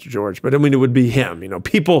call him Pastor George, but I mean, it would be him.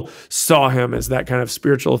 People saw him as that kind of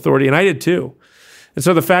spiritual authority, and I did too. And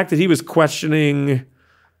so the fact that he was questioning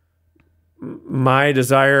my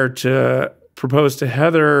desire to propose to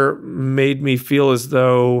Heather made me feel as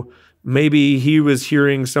though maybe he was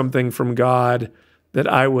hearing something from God that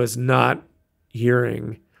I was not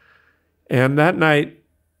hearing. And that night,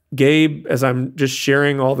 Gabe, as I'm just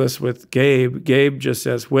sharing all this with Gabe just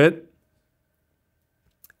says, Whit,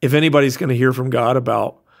 if anybody's going to hear from God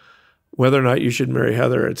about whether or not you should marry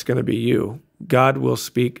Heather, it's going to be you. God will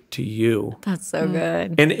speak to you. That's so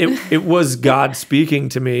good. And it was God speaking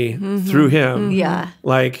to me through him. Yeah.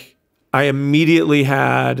 Like, I immediately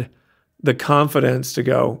had the confidence to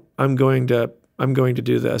go, I'm going to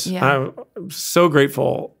do this. Yeah. I'm so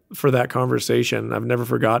grateful for that conversation. I've never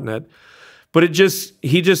forgotten it. But it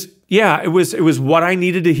was what I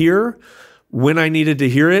needed to hear when I needed to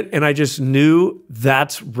hear it, and I just knew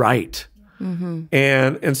that's right. Mm-hmm.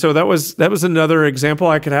 And so that was another example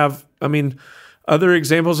I could have. I mean, other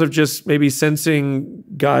examples of just maybe sensing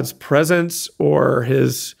God's presence or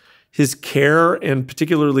his care in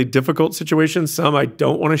particularly difficult situations. Some I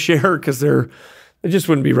don't want to share because it just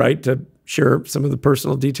wouldn't be right to share some of the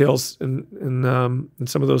personal details in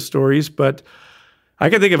some of those stories, but I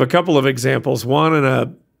can think of a couple of examples. One,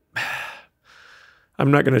 I'm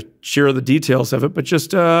not going to share the details of it, but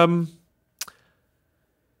just it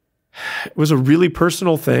was a really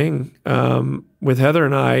personal thing with Heather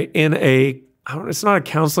and I it's not a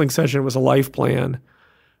counseling session, it was a life plan.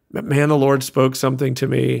 But man, the Lord spoke something to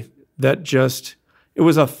me that it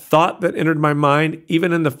was a thought that entered my mind,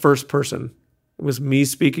 even in the first person. It was me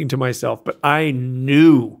speaking to myself, but I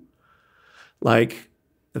knew like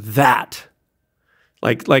that.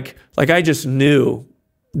 Like I just knew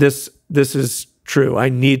this is true. I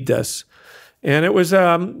need this. And it was,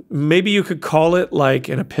 maybe you could call it like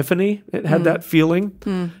an epiphany. It had that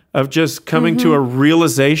feeling of just coming to a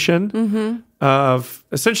realization of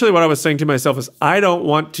essentially what I was saying to myself is, I don't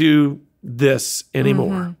want to this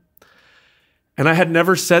anymore. And I had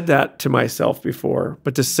never said that to myself before,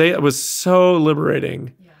 but to say it was so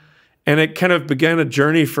liberating. Yeah. And it kind of began a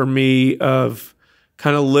journey for me of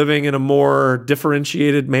kind of living in a more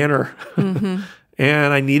differentiated manner. And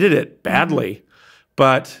I needed it badly.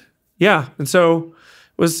 But yeah, and so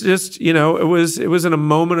it was just, it was in a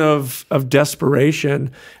moment of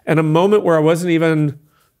desperation and a moment where I wasn't even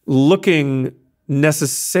looking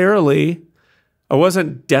necessarily. I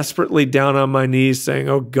wasn't desperately down on my knees saying,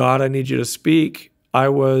 "Oh God, I need you to speak." I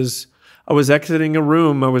was exiting a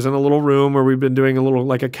room. I was in a little room where we've been doing a little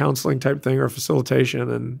like a counseling type thing or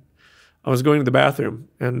facilitation, and I was going to the bathroom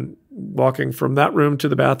and walking from that room to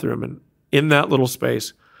the bathroom, and in that little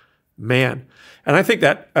space, man. And I think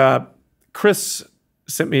that Chris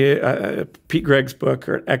sent me Pete Gregg's book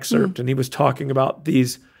or an excerpt, and he was talking about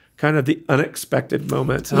these kind of the unexpected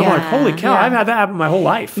moments. And I'm like, holy cow, I've had that happen my whole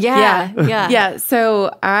life. Yeah.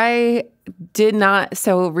 So I did not.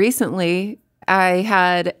 So recently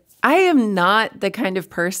I am not the kind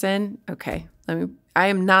of person, I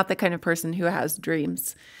am not the kind of person who has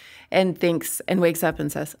dreams and thinks and wakes up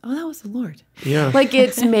and says, "Oh, that was the Lord." Yeah. Like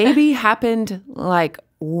it's maybe happened like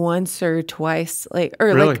once or twice,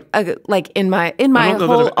 Really? like in my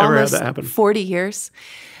whole almost 40 years.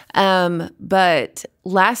 But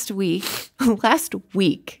last week,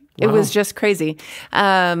 it was just crazy.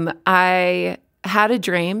 I had a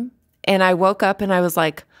dream and I woke up and I was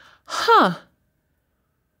like,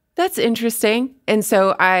 that's interesting. And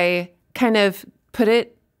so I kind of put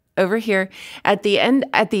it over here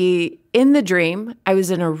in the dream, I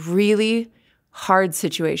was in a really hard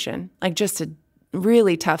situation, like just a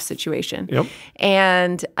really tough situation. Yep.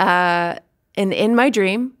 And in my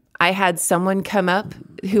dream, I had someone come up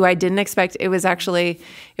who I didn't expect. It was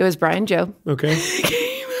Brian Joe. Okay.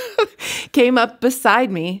 Came up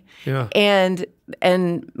beside me. Yeah. And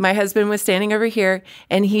my husband was standing over here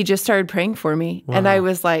and he just started praying for me. Wow. And I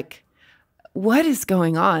was like, what is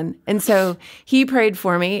going on? And so he prayed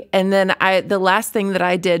for me. And then the last thing that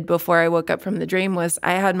I did before I woke up from the dream was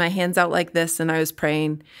I had my hands out like this and I was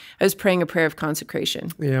praying a prayer of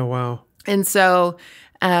consecration. Yeah. Wow. And so,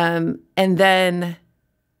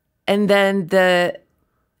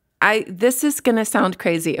 this is going to sound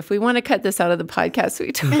crazy. If we want to cut this out of the podcast,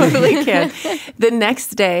 we totally can. The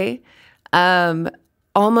next day,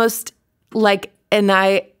 almost like in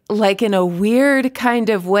a weird kind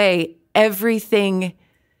of way, everything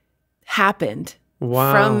happened.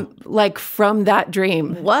 Wow. From that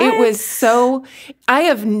dream. What? It was so, I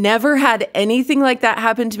have never had anything like that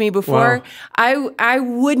happen to me before. Wow. I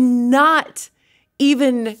would not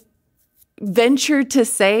even venture to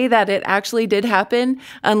say that it actually did happen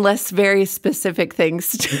unless very specific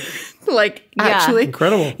things actually.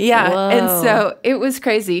 Incredible. Yeah. Whoa. And so it was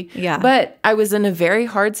crazy. Yeah. But I was in a very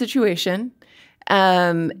hard situation.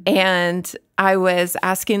 And I was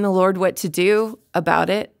asking the Lord what to do about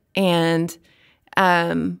it. And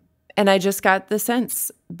I just got the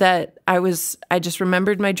sense that I just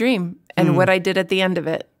remembered my dream and what I did at the end of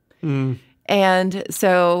it. Mm. And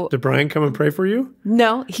so, did Brian come and pray for you?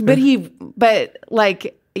 No, he didn't.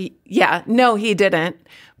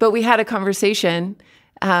 But we had a conversation.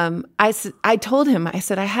 I told him, I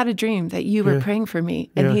said, I had a dream that you were praying for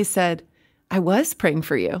me. And he said, I was praying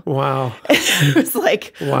for you. Wow. I was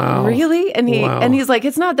like, wow. Really? And he's like,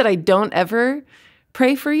 it's not that I don't ever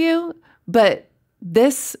pray for you, but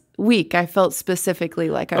this week I felt specifically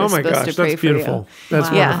like I was supposed to pray for you.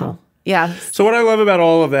 That's wonderful. Yeah. So what I love about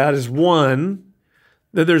all of that is, one,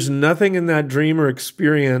 that there's nothing in that dream or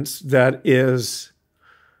experience that is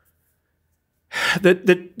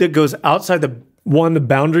that goes outside the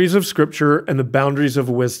boundaries of Scripture and the boundaries of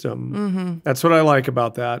wisdom. Mm-hmm. That's what I like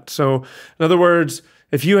about that. So in other words,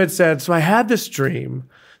 if you had said, so I had this dream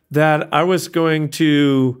that I was going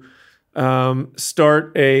to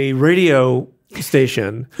start a radio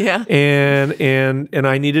station. Yeah. And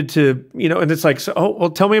I needed to, and it's like, so, oh, well,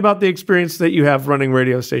 tell me about the experience that you have running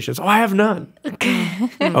radio stations. Oh, I have none.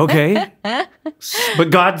 Okay. But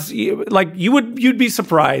God's like, you'd be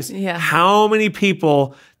surprised how many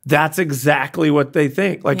people that's exactly what they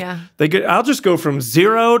think. Like I'll just go from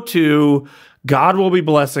 0 to God will be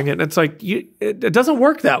blessing it. And it's like, it doesn't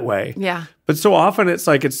work that way. Yeah. But so often it's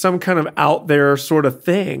like, it's some kind of out there sort of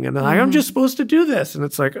thing. And I'm just supposed to do this. And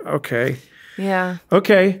it's like, okay. Yeah.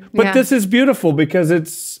 Okay. But this is beautiful because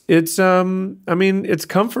it's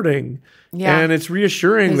comforting. Yeah. And it's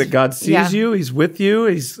reassuring that God sees you. He's with you.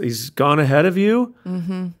 He's gone ahead of you.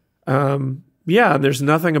 And there's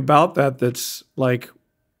nothing about that that's like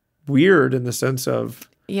weird in the sense of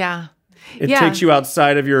it takes you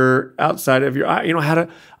outside of your I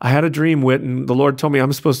had a dream, Whit, and the Lord told me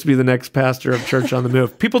I'm supposed to be the next pastor of Church on the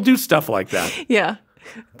Move. People do stuff like that. Yeah.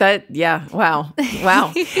 Wow.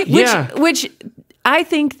 Which I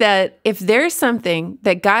think that if there's something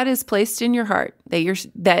that God has placed in your heart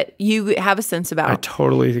that you have a sense about. I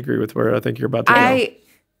totally agree with where I think you're about to go.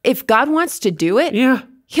 If God wants to do it,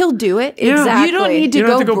 He'll do it. Yeah. Exactly. You don't need to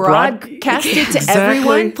go broadcast it to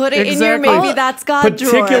everyone. Put it in your maybe that's God drawer.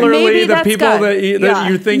 Particularly Maybe the that's people God. that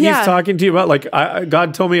you think He's talking to you about. Like,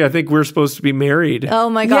 God told me I think we're supposed to be married. Oh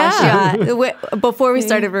my gosh, Before we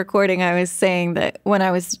started recording, I was saying that when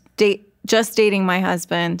I was just dating my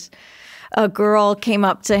husband, a girl came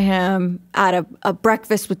up to him at a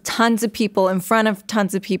breakfast with tons of people, in front of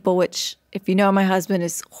tons of people, which, if you know my husband,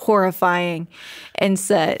 is horrifying, and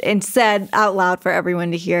said out loud for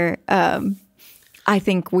everyone to hear, I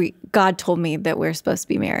think God told me that we're supposed to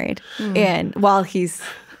be married. And while he's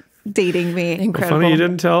dating me. Incredible. Well, funny,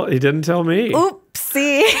 he didn't tell me.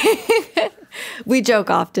 Oopsie. We joke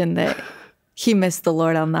often that he missed the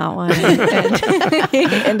Lord on that one. And he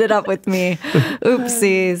ended up with me.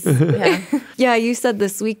 Oopsies. Yeah, you said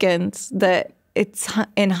this weekend that it's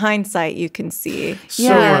in hindsight you can see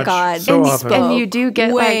much, God so spoke often. And you do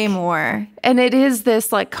get way more. And it is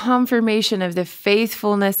this like confirmation of the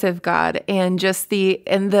faithfulness of God and just the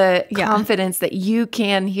confidence that you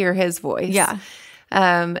can hear His voice. Yeah.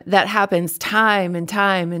 That happens time and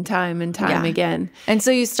time and time and time again. And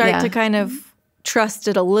so you start to kind of trust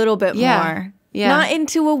it a little bit more. Yeah. Not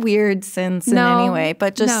into a weird sense in any way,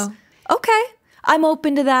 but just okay. I'm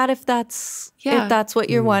open to that if that's what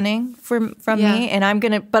you're wanting from me, and I'm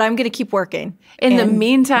gonna keep working. In the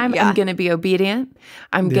meantime, I'm gonna be obedient.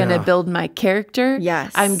 I'm gonna build my character.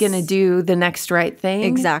 Yes, I'm gonna do the next right thing.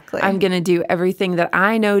 Exactly. I'm gonna do everything that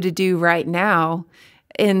I know to do right now,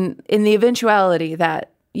 in the eventuality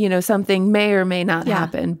that something may or may not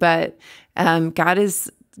happen. But God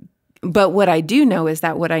is. But what I do know is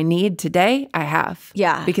that what I need today, I have.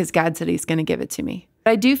 Yeah. Because God said He's going to give it to me.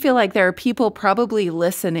 I do feel like there are people probably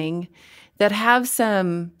listening that have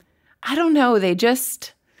some, I don't know, they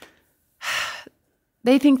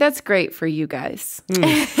think that's great for you guys.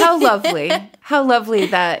 How lovely. How lovely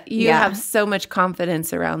that you have so much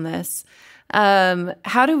confidence around this.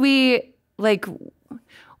 How do we,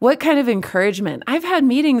 what kind of encouragement? I've had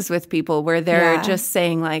meetings with people where they're just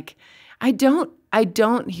saying like, I don't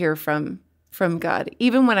hear from God.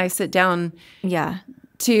 Even when I sit down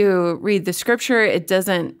to read the scripture, it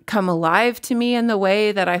doesn't come alive to me in the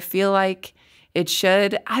way that I feel like it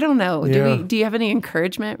should. I don't know. Yeah. Do you have any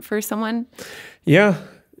encouragement for someone? Yeah.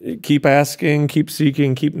 Keep asking, keep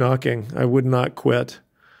seeking, keep knocking. I would not quit.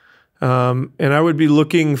 And I would be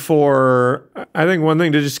looking for, I think one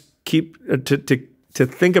thing to just keep, to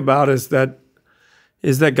think about is that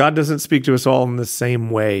God doesn't speak to us all in the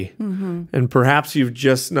same way. Mm-hmm. And perhaps you've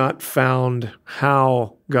just not found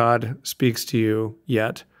how God speaks to you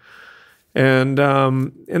yet. And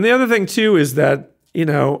the other thing too is that,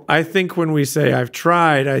 I think when we say I've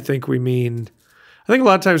tried, I think a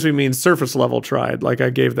lot of times we mean surface level tried, like I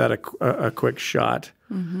gave that a quick shot.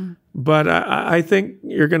 Mm-hmm. But I think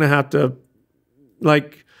you're going to have to,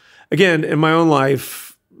 again, in my own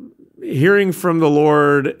life, hearing from the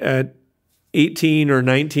Lord at 18 or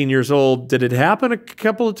 19 years old, did it happen a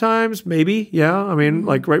couple of times? Maybe, yeah. I mean,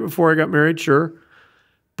 like right before I got married, sure.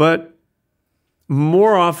 But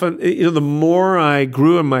more often, the more I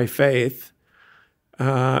grew in my faith,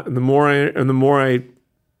 and the more I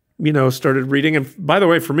started reading. And by the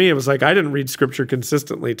way, for me, it was like I didn't read scripture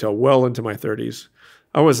consistently till well into my 30s.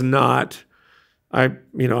 I was not. I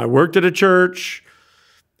worked at a church,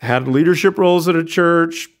 had leadership roles at a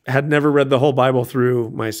church, had never read the whole Bible through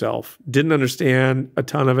myself, didn't understand a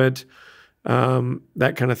ton of it,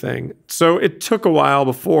 that kind of thing. So it took a while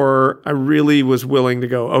before I really was willing to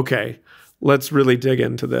go, okay, let's really dig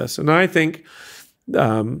into this. And I think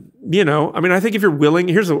You know, I mean, I think if you're willing,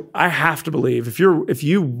 I have to believe if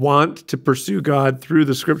you want to pursue God through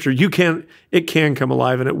the scripture, it can come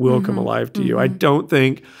alive and it will come alive to you. I don't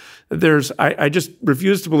think I just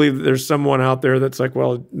refuse to believe that there's someone out there that's like,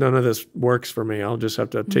 well, none of this works for me. I'll just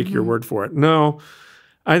have to take your word for it. No,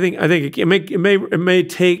 I think it may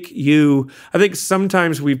take you. I think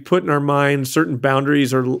sometimes we put in our mind certain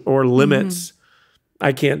boundaries or limits.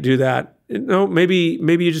 I can't do that. No, maybe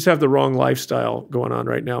you just have the wrong lifestyle going on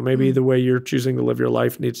right now. Maybe the way you're choosing to live your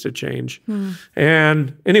life needs to change.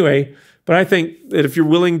 And anyway, but I think that if you're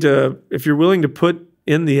willing to put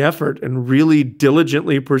in the effort and really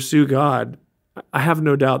diligently pursue God, I have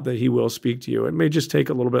no doubt that He will speak to you. It may just take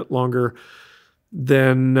a little bit longer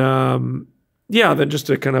than just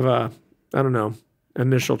a kind of a, I don't know,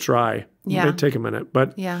 initial try. Yeah. It may take a minute,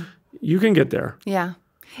 but you can get there. Yeah.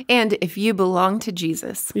 And if you belong to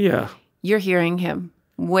Jesus, yeah, you're hearing Him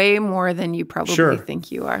way more than you probably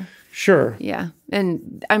think you are. Sure. Yeah.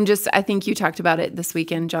 And I think you talked about it this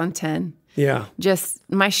weekend, John 10. Yeah. Just,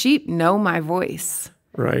 my sheep know my voice.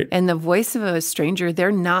 Right. And the voice of a stranger,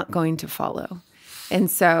 they're not going to follow. And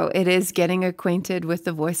so it is getting acquainted with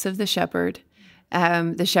the voice of the shepherd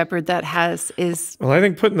that is. Well, I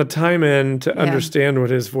think putting the time in to understand what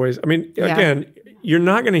His voice, I mean, again, you're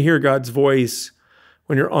not going to hear God's voice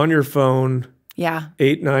when you're on your phone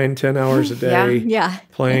 8, 9, 10 hours a day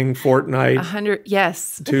playing Fortnite 100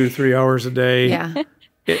 2-3 hours a day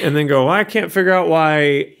and then go, I can't figure out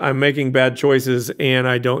why I'm making bad choices and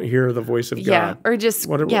I don't hear the voice of God. Or just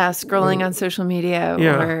scrolling on social media.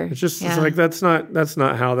 It's like that's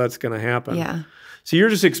not how that's going to happen. Yeah. So you're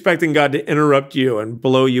just expecting God to interrupt you and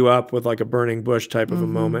blow you up with like a burning bush type of a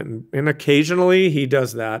moment, and occasionally He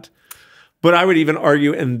does that. But I would even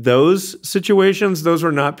argue in those situations, those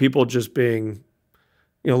are not people just being,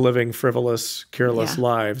 living frivolous, careless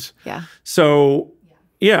lives. Yeah. So,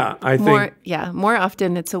 I think more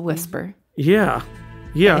often it's a whisper. Yeah.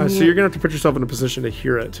 Yeah. So you're going to have to put yourself in a position to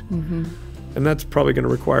hear it. And that's probably going to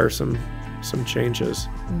require some changes.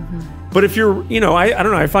 But if you're, I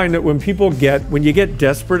don't know, I find that when you get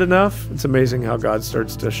desperate enough, it's amazing how God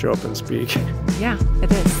starts to show up and speak. Yeah,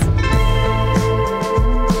 it is.